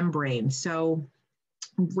respiratory membrane. So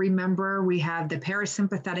remember, we have the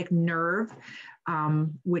parasympathetic nerve,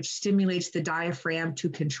 which stimulates the diaphragm to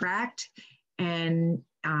contract and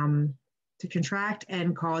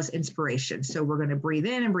cause inspiration. So we're going to breathe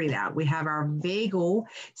in and breathe out. We have our vagal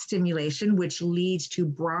stimulation, which leads to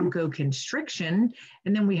bronchoconstriction.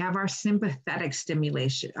 And then we have our sympathetic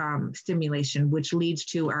stimulation, which leads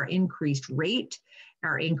to our increased rate,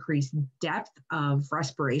 our increased depth of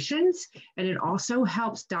respirations. And it also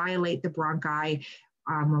helps dilate the bronchi.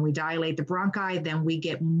 When we dilate the bronchi, then we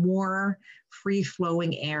get more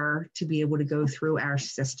free-flowing air to be able to go through our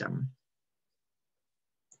system.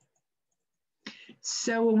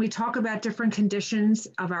 So when we talk about different conditions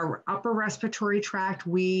of our upper respiratory tract,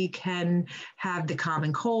 we can have the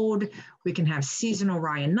common cold, we can have seasonal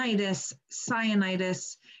rhinitis,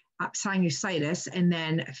 sinusitis, and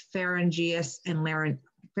then pharyngitis and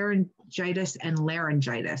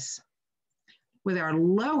laryngitis. With our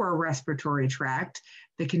lower respiratory tract,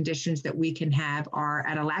 the conditions that we can have are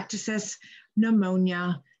atelectasis,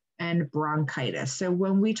 pneumonia, and bronchitis. So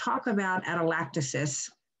when we talk about atelectasis,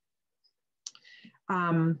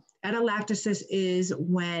 atelectasis is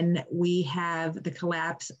when we have the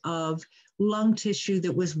collapse of lung tissue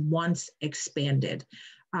that was once expanded.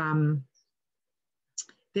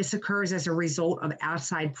 This occurs as a result of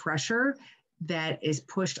outside pressure that is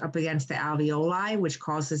pushed up against the alveoli, which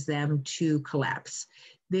causes them to collapse.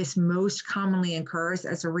 This most commonly occurs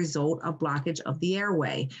as a result of blockage of the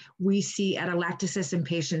airway. We see atelectasis in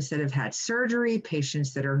patients that have had surgery,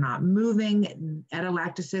 patients that are not moving.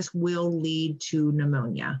 Atelectasis will lead to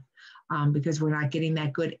pneumonia because we're not getting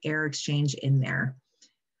that good air exchange in there.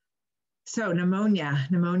 So pneumonia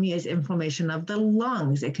is inflammation of the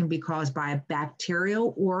lungs. It can be caused by a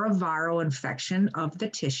bacterial or a viral infection of the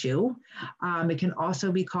tissue. It can also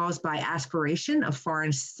be caused by aspiration of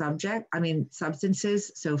foreign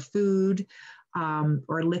substances, so food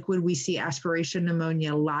or liquid. We see aspiration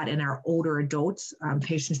pneumonia a lot in our older adults,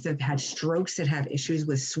 patients that have had strokes that have issues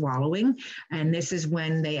with swallowing. And this is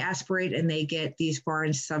when they aspirate and they get these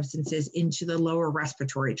foreign substances into the lower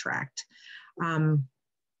respiratory tract.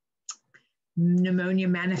 Pneumonia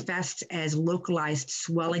manifests as localized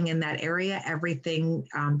swelling in that area. Everything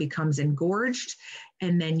becomes engorged,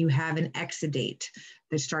 and then you have an exudate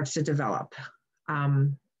that starts to develop.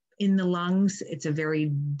 In the lungs, it's a very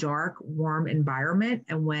dark, warm environment,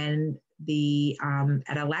 and when the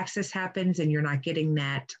atelectasis happens and you're not getting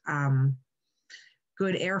that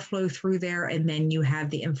good airflow through there, and then you have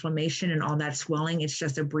the inflammation and all that swelling. It's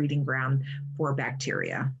just a breeding ground for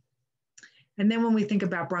bacteria. And then when we think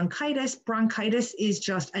about bronchitis, bronchitis is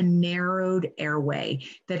just a narrowed airway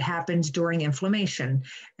that happens during inflammation.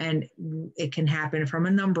 And it can happen from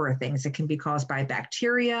a number of things. It can be caused by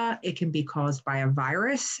bacteria. It can be caused by a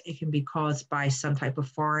virus. It can be caused by some type of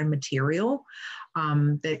foreign material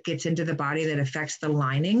that gets into the body that affects the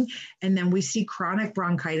lining. And then we see chronic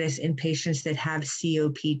bronchitis in patients that have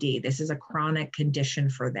COPD. This is a chronic condition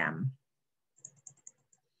for them.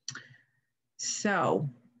 So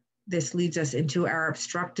this leads us into our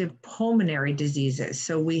obstructive pulmonary diseases.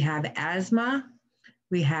 So we have asthma,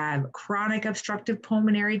 we have chronic obstructive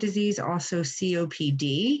pulmonary disease, also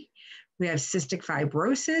COPD, we have cystic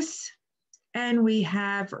fibrosis, and we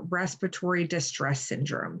have respiratory distress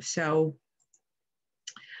syndrome. So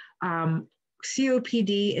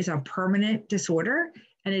COPD is a permanent disorder,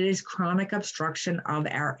 and it is chronic obstruction of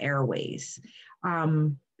our airways.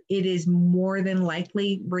 It is more than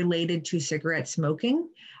likely related to cigarette smoking.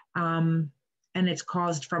 And it's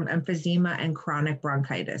caused from emphysema and chronic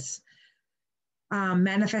bronchitis.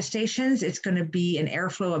 Manifestations, it's going to be an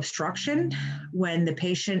airflow obstruction when the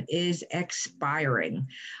patient is expiring.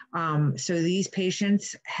 So these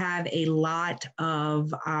patients have a lot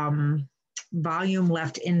of volume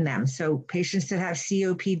left in them. So patients that have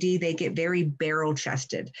COPD, they get very barrel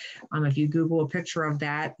chested. If you Google a picture of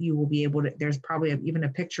that, you will be able to, there's probably even a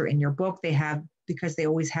picture in your book. They have, because they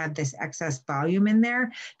always have this excess volume in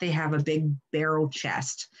there, they have a big barrel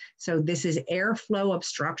chest. So this is airflow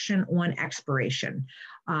obstruction on expiration.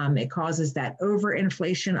 It causes that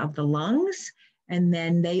overinflation of the lungs, and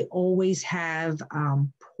then they always have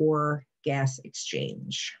poor gas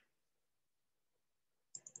exchange.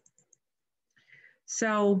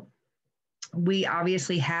 So we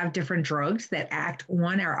obviously have different drugs that act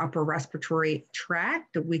on our upper respiratory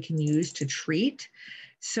tract that we can use to treat.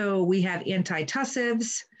 So we have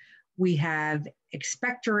antitussives, we have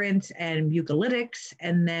expectorants and mucolytics,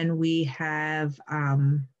 and then we have, I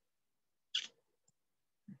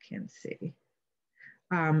can't see,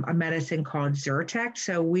 a medicine called Zyrtec.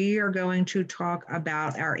 So we are going to talk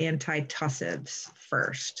about our antitussives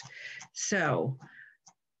first. So,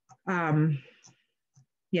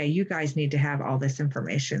 yeah, you guys need to have all this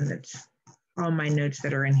information. That's all my notes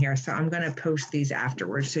that are in here. So I'm going to post these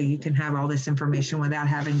afterwards so you can have all this information without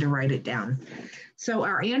having to write it down. So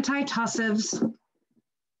our antitussives,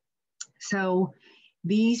 so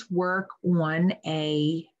these work on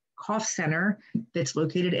a cough center that's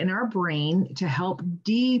located in our brain to help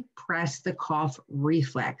depress the cough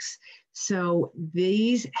reflex. So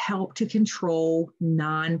these help to control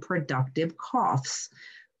non-productive coughs.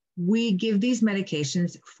 We give these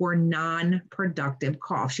medications for non-productive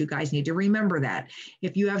coughs. You guys need to remember that.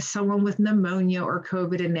 If you have someone with pneumonia or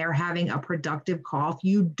COVID and they're having a productive cough,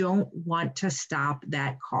 you don't want to stop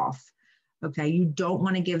that cough. Okay, you don't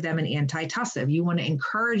want to give them an antitussive. You want to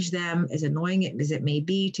encourage them, as annoying as it may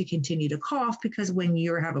be, to continue to cough, because when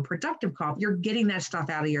you have a productive cough, you're getting that stuff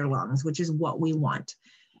out of your lungs, which is what we want.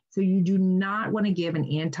 So you do not want to give an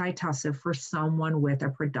antitussive for someone with a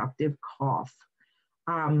productive cough.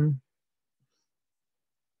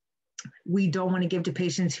 We don't want to give to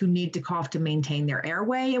patients who need to cough to maintain their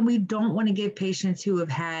airway, and we don't want to give patients who have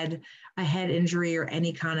had a head injury or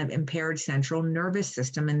any kind of impaired central nervous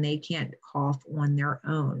system and they can't cough on their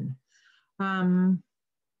own.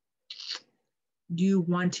 You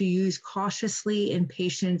want to use cautiously in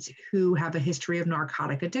patients who have a history of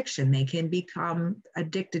narcotic addiction. They can become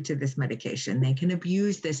addicted to this medication. They can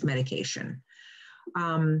abuse this medication.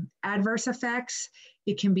 Adverse effects,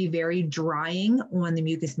 it can be very drying on the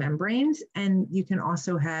mucous membranes, and you can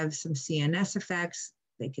also have some CNS effects.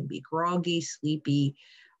 They can be groggy, sleepy,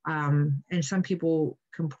 and some people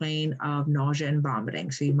complain of nausea and vomiting.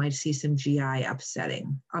 So you might see some GI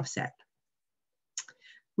upset.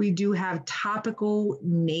 We do have topical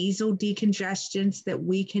nasal decongestants that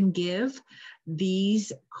we can give.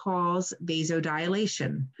 These cause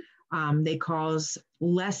vasodilation. They cause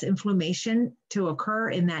less inflammation to occur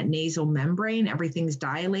in that nasal membrane. Everything's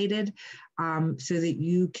dilated so that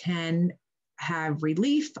you can have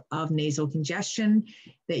relief of nasal congestion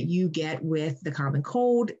that you get with the common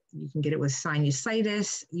cold. You can get it with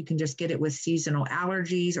sinusitis. You can just get it with seasonal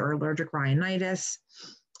allergies or allergic rhinitis.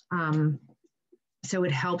 So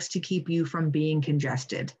it helps to keep you from being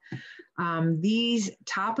congested. These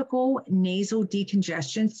topical nasal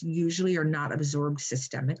decongestants usually are not absorbed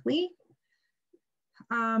systemically.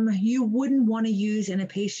 You wouldn't want to use in a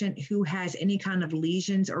patient who has any kind of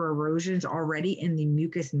lesions or erosions already in the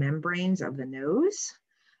mucous membranes of the nose.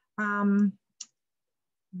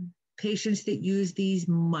 Patients that use these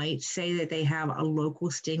might say that they have a local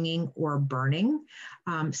stinging or burning.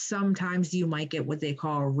 Sometimes you might get what they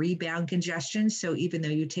call rebound congestion. So even though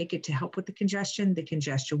you take it to help with the congestion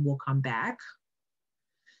will come back.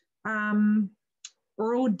 Oral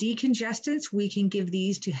decongestants, we can give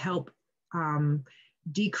these to help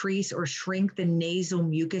decrease or shrink the nasal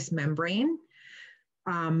mucous membrane.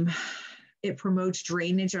 It promotes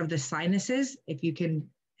drainage of the sinuses. If you can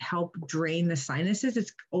help drain the sinuses,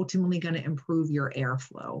 it's ultimately going to improve your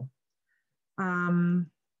airflow.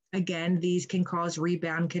 Again, these can cause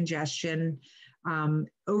rebound congestion.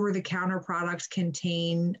 Over-the-counter products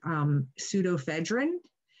contain pseudoephedrine.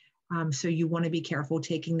 So you want to be careful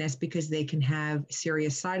taking this because they can have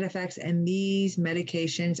serious side effects. And these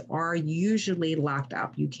medications are usually locked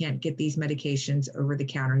up. You can't get these medications over the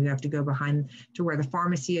counter. You have to go behind to where the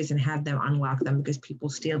pharmacy is and have them unlock them because people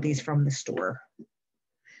steal these from the store.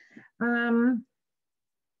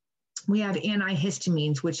 We have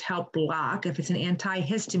antihistamines, which help block. If it's an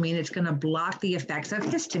antihistamine, it's going to block the effects of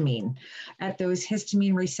histamine at those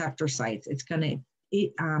histamine receptor sites. It's going to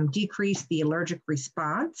decrease the allergic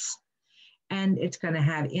response, and it's going to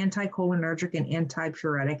have anticholinergic and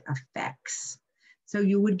antipyretic effects. So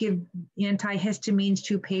you would give antihistamines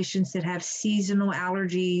to patients that have seasonal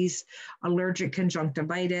allergies, allergic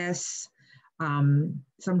conjunctivitis,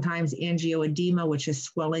 sometimes angioedema, which is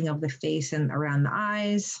swelling of the face and around the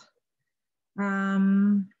eyes.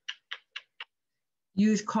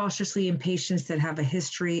 Use cautiously in patients that have a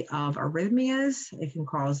history of arrhythmias. It can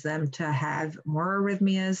cause them to have more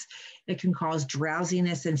arrhythmias. It can cause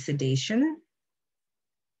drowsiness and sedation.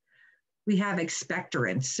 We have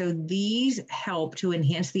expectorants. So these help to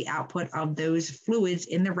enhance the output of those fluids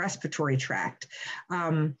in the respiratory tract.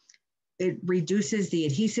 It reduces the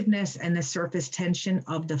adhesiveness and the surface tension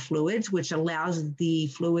of the fluids, which allows the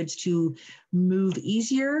fluids to move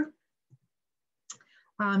easier.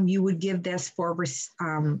 You would give this for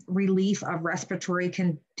relief of respiratory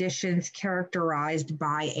conditions characterized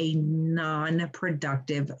by a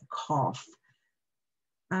non-productive cough.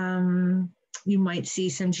 You might see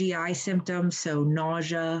some GI symptoms, so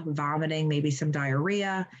nausea, vomiting, maybe some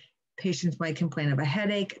diarrhea. Patients might complain of a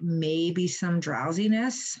headache, maybe some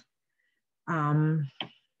drowsiness.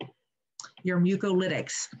 Your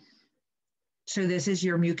mucolytics. So this is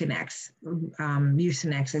your Mucinex.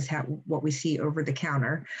 Mucinex is what we see over the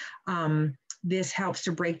counter. This helps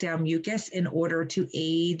to break down mucus in order to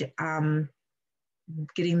aid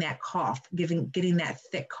getting that cough, getting that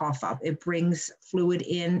thick cough up. It brings fluid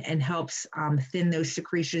in and helps thin those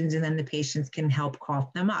secretions, and then the patients can help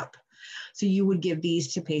cough them up. So you would give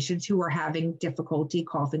these to patients who are having difficulty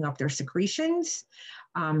coughing up their secretions.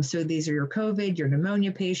 So these are your COVID, your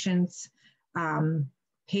pneumonia patients,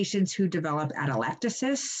 patients who develop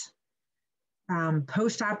atelectasis,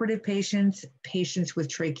 post-operative patients, patients with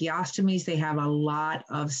tracheostomies. They have a lot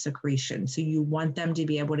of secretion. So you want them to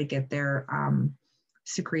be able to get their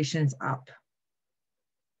secretions up.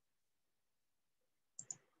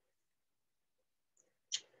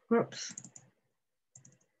 Whoops.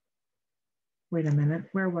 Wait a minute,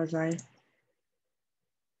 where was I?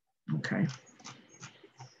 Okay.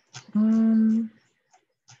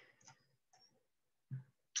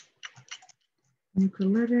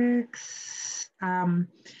 Mucolytics.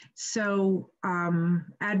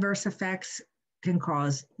 Adverse effects can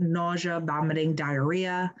cause nausea, vomiting,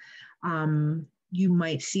 diarrhea. You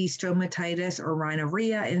might see stomatitis or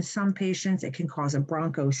rhinorrhea in some patients. It can cause a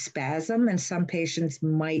bronchospasm, and some patients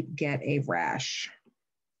might get a rash.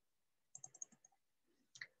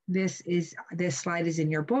 This slide is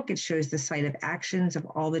in your book. It shows the site of actions of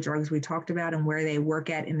all the drugs we talked about and where they work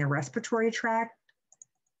at in the respiratory tract.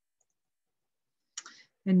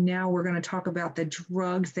 And now we're going to talk about the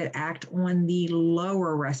drugs that act on the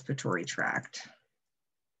lower respiratory tract.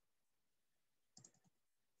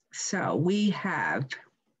 So we have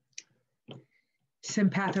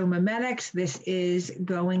sympathomimetics. This is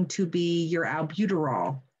going to be your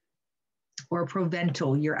albuterol or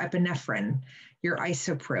Proventil, your epinephrine, your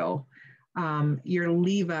Isopril, your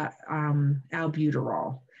Leva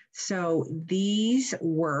albuterol. So these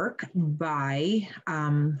work by,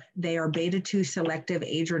 they are beta-2 selective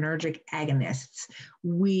adrenergic agonists.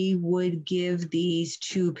 We would give these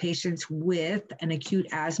to patients with an acute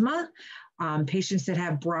asthma, patients that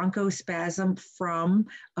have bronchospasm from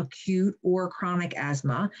acute or chronic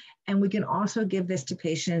asthma. And we can also give this to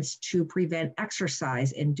patients to prevent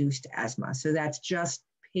exercise-induced asthma. So that's just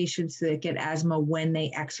patients that get asthma when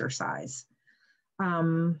they exercise.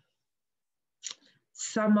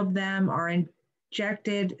 Some of them are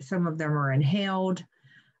injected, some of them are inhaled.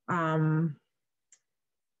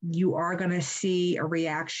 You are going to see a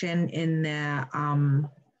reaction in the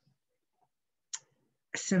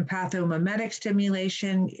sympathomimetic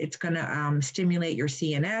stimulation. It's going to stimulate your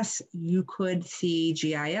CNS. You could see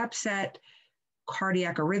GI upset,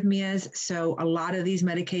 cardiac arrhythmias. So a lot of these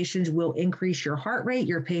medications will increase your heart rate.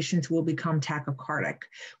 Your patients will become tachycardic,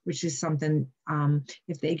 which is something,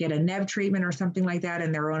 if they get a NEV treatment or something like that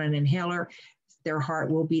and they're on an inhaler, their heart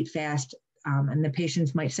will beat fast. And the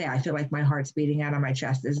patients might say, I feel like my heart's beating out of my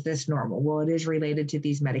chest. Is this normal? Well, it is related to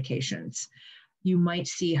these medications. You might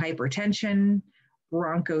see hypertension,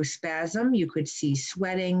 bronchospasm. You could see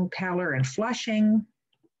sweating, pallor, and flushing.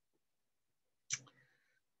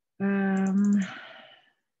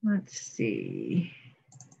 Let's see.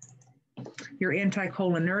 Your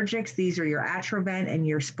anticholinergics, these are your Atrovent and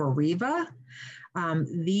your Spiriva.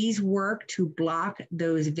 These work to block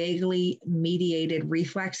those vaguely mediated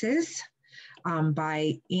reflexes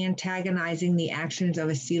by antagonizing the actions of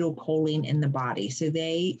acetylcholine in the body. So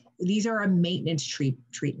these are a maintenance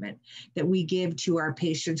treatment that we give to our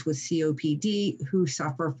patients with COPD who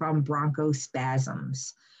suffer from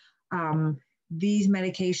bronchospasms. These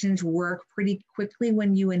medications work pretty quickly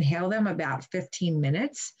when you inhale them, about 15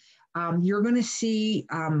 minutes. You're going to see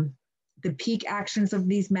the peak actions of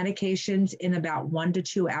these medications in about 1 to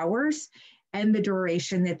 2 hours, and the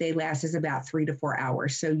duration that they last is about 3 to 4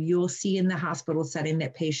 hours. So you'll see in the hospital setting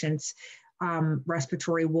that patients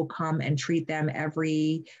respiratory will come and treat them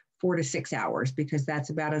every 4 to 6 hours because that's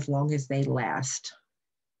about as long as they last.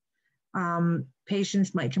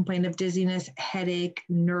 Patients might complain of dizziness, headache,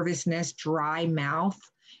 nervousness, dry mouth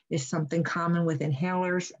is something common with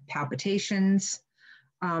inhalers, palpitations,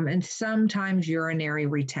 and sometimes urinary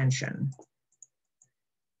retention.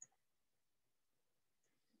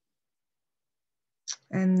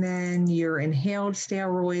 And then your inhaled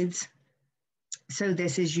steroids. So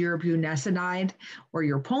this is your budesonide or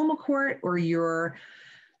your Pulmicort or your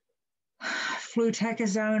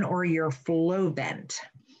fluticasone or your Flovent.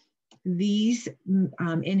 These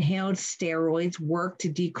inhaled steroids work to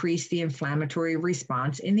decrease the inflammatory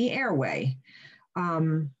response in the airway.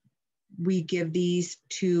 We give these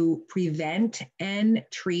to prevent and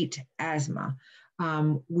treat asthma.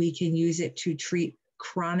 We can use it to treat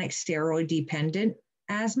chronic steroid-dependent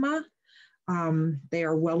asthma. They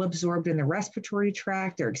are well absorbed in the respiratory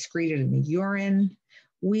tract. They're excreted in the urine.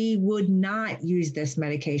 We would not use this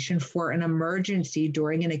medication for an emergency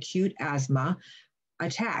during an acute asthma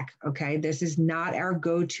attack, okay? This is not our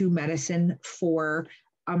go-to medicine for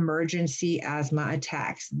emergency asthma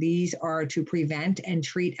attacks. These are to prevent and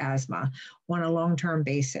treat asthma on a long-term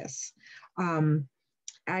basis.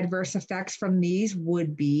 Adverse effects from these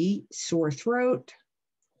would be sore throat,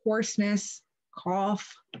 hoarseness,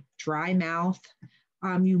 cough, dry mouth.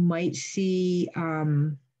 You might see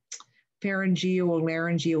pharyngeal or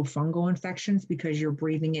laryngeal fungal infections because you're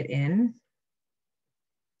breathing it in.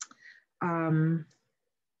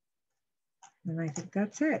 And I think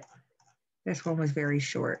that's it. This one was very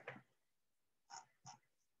short.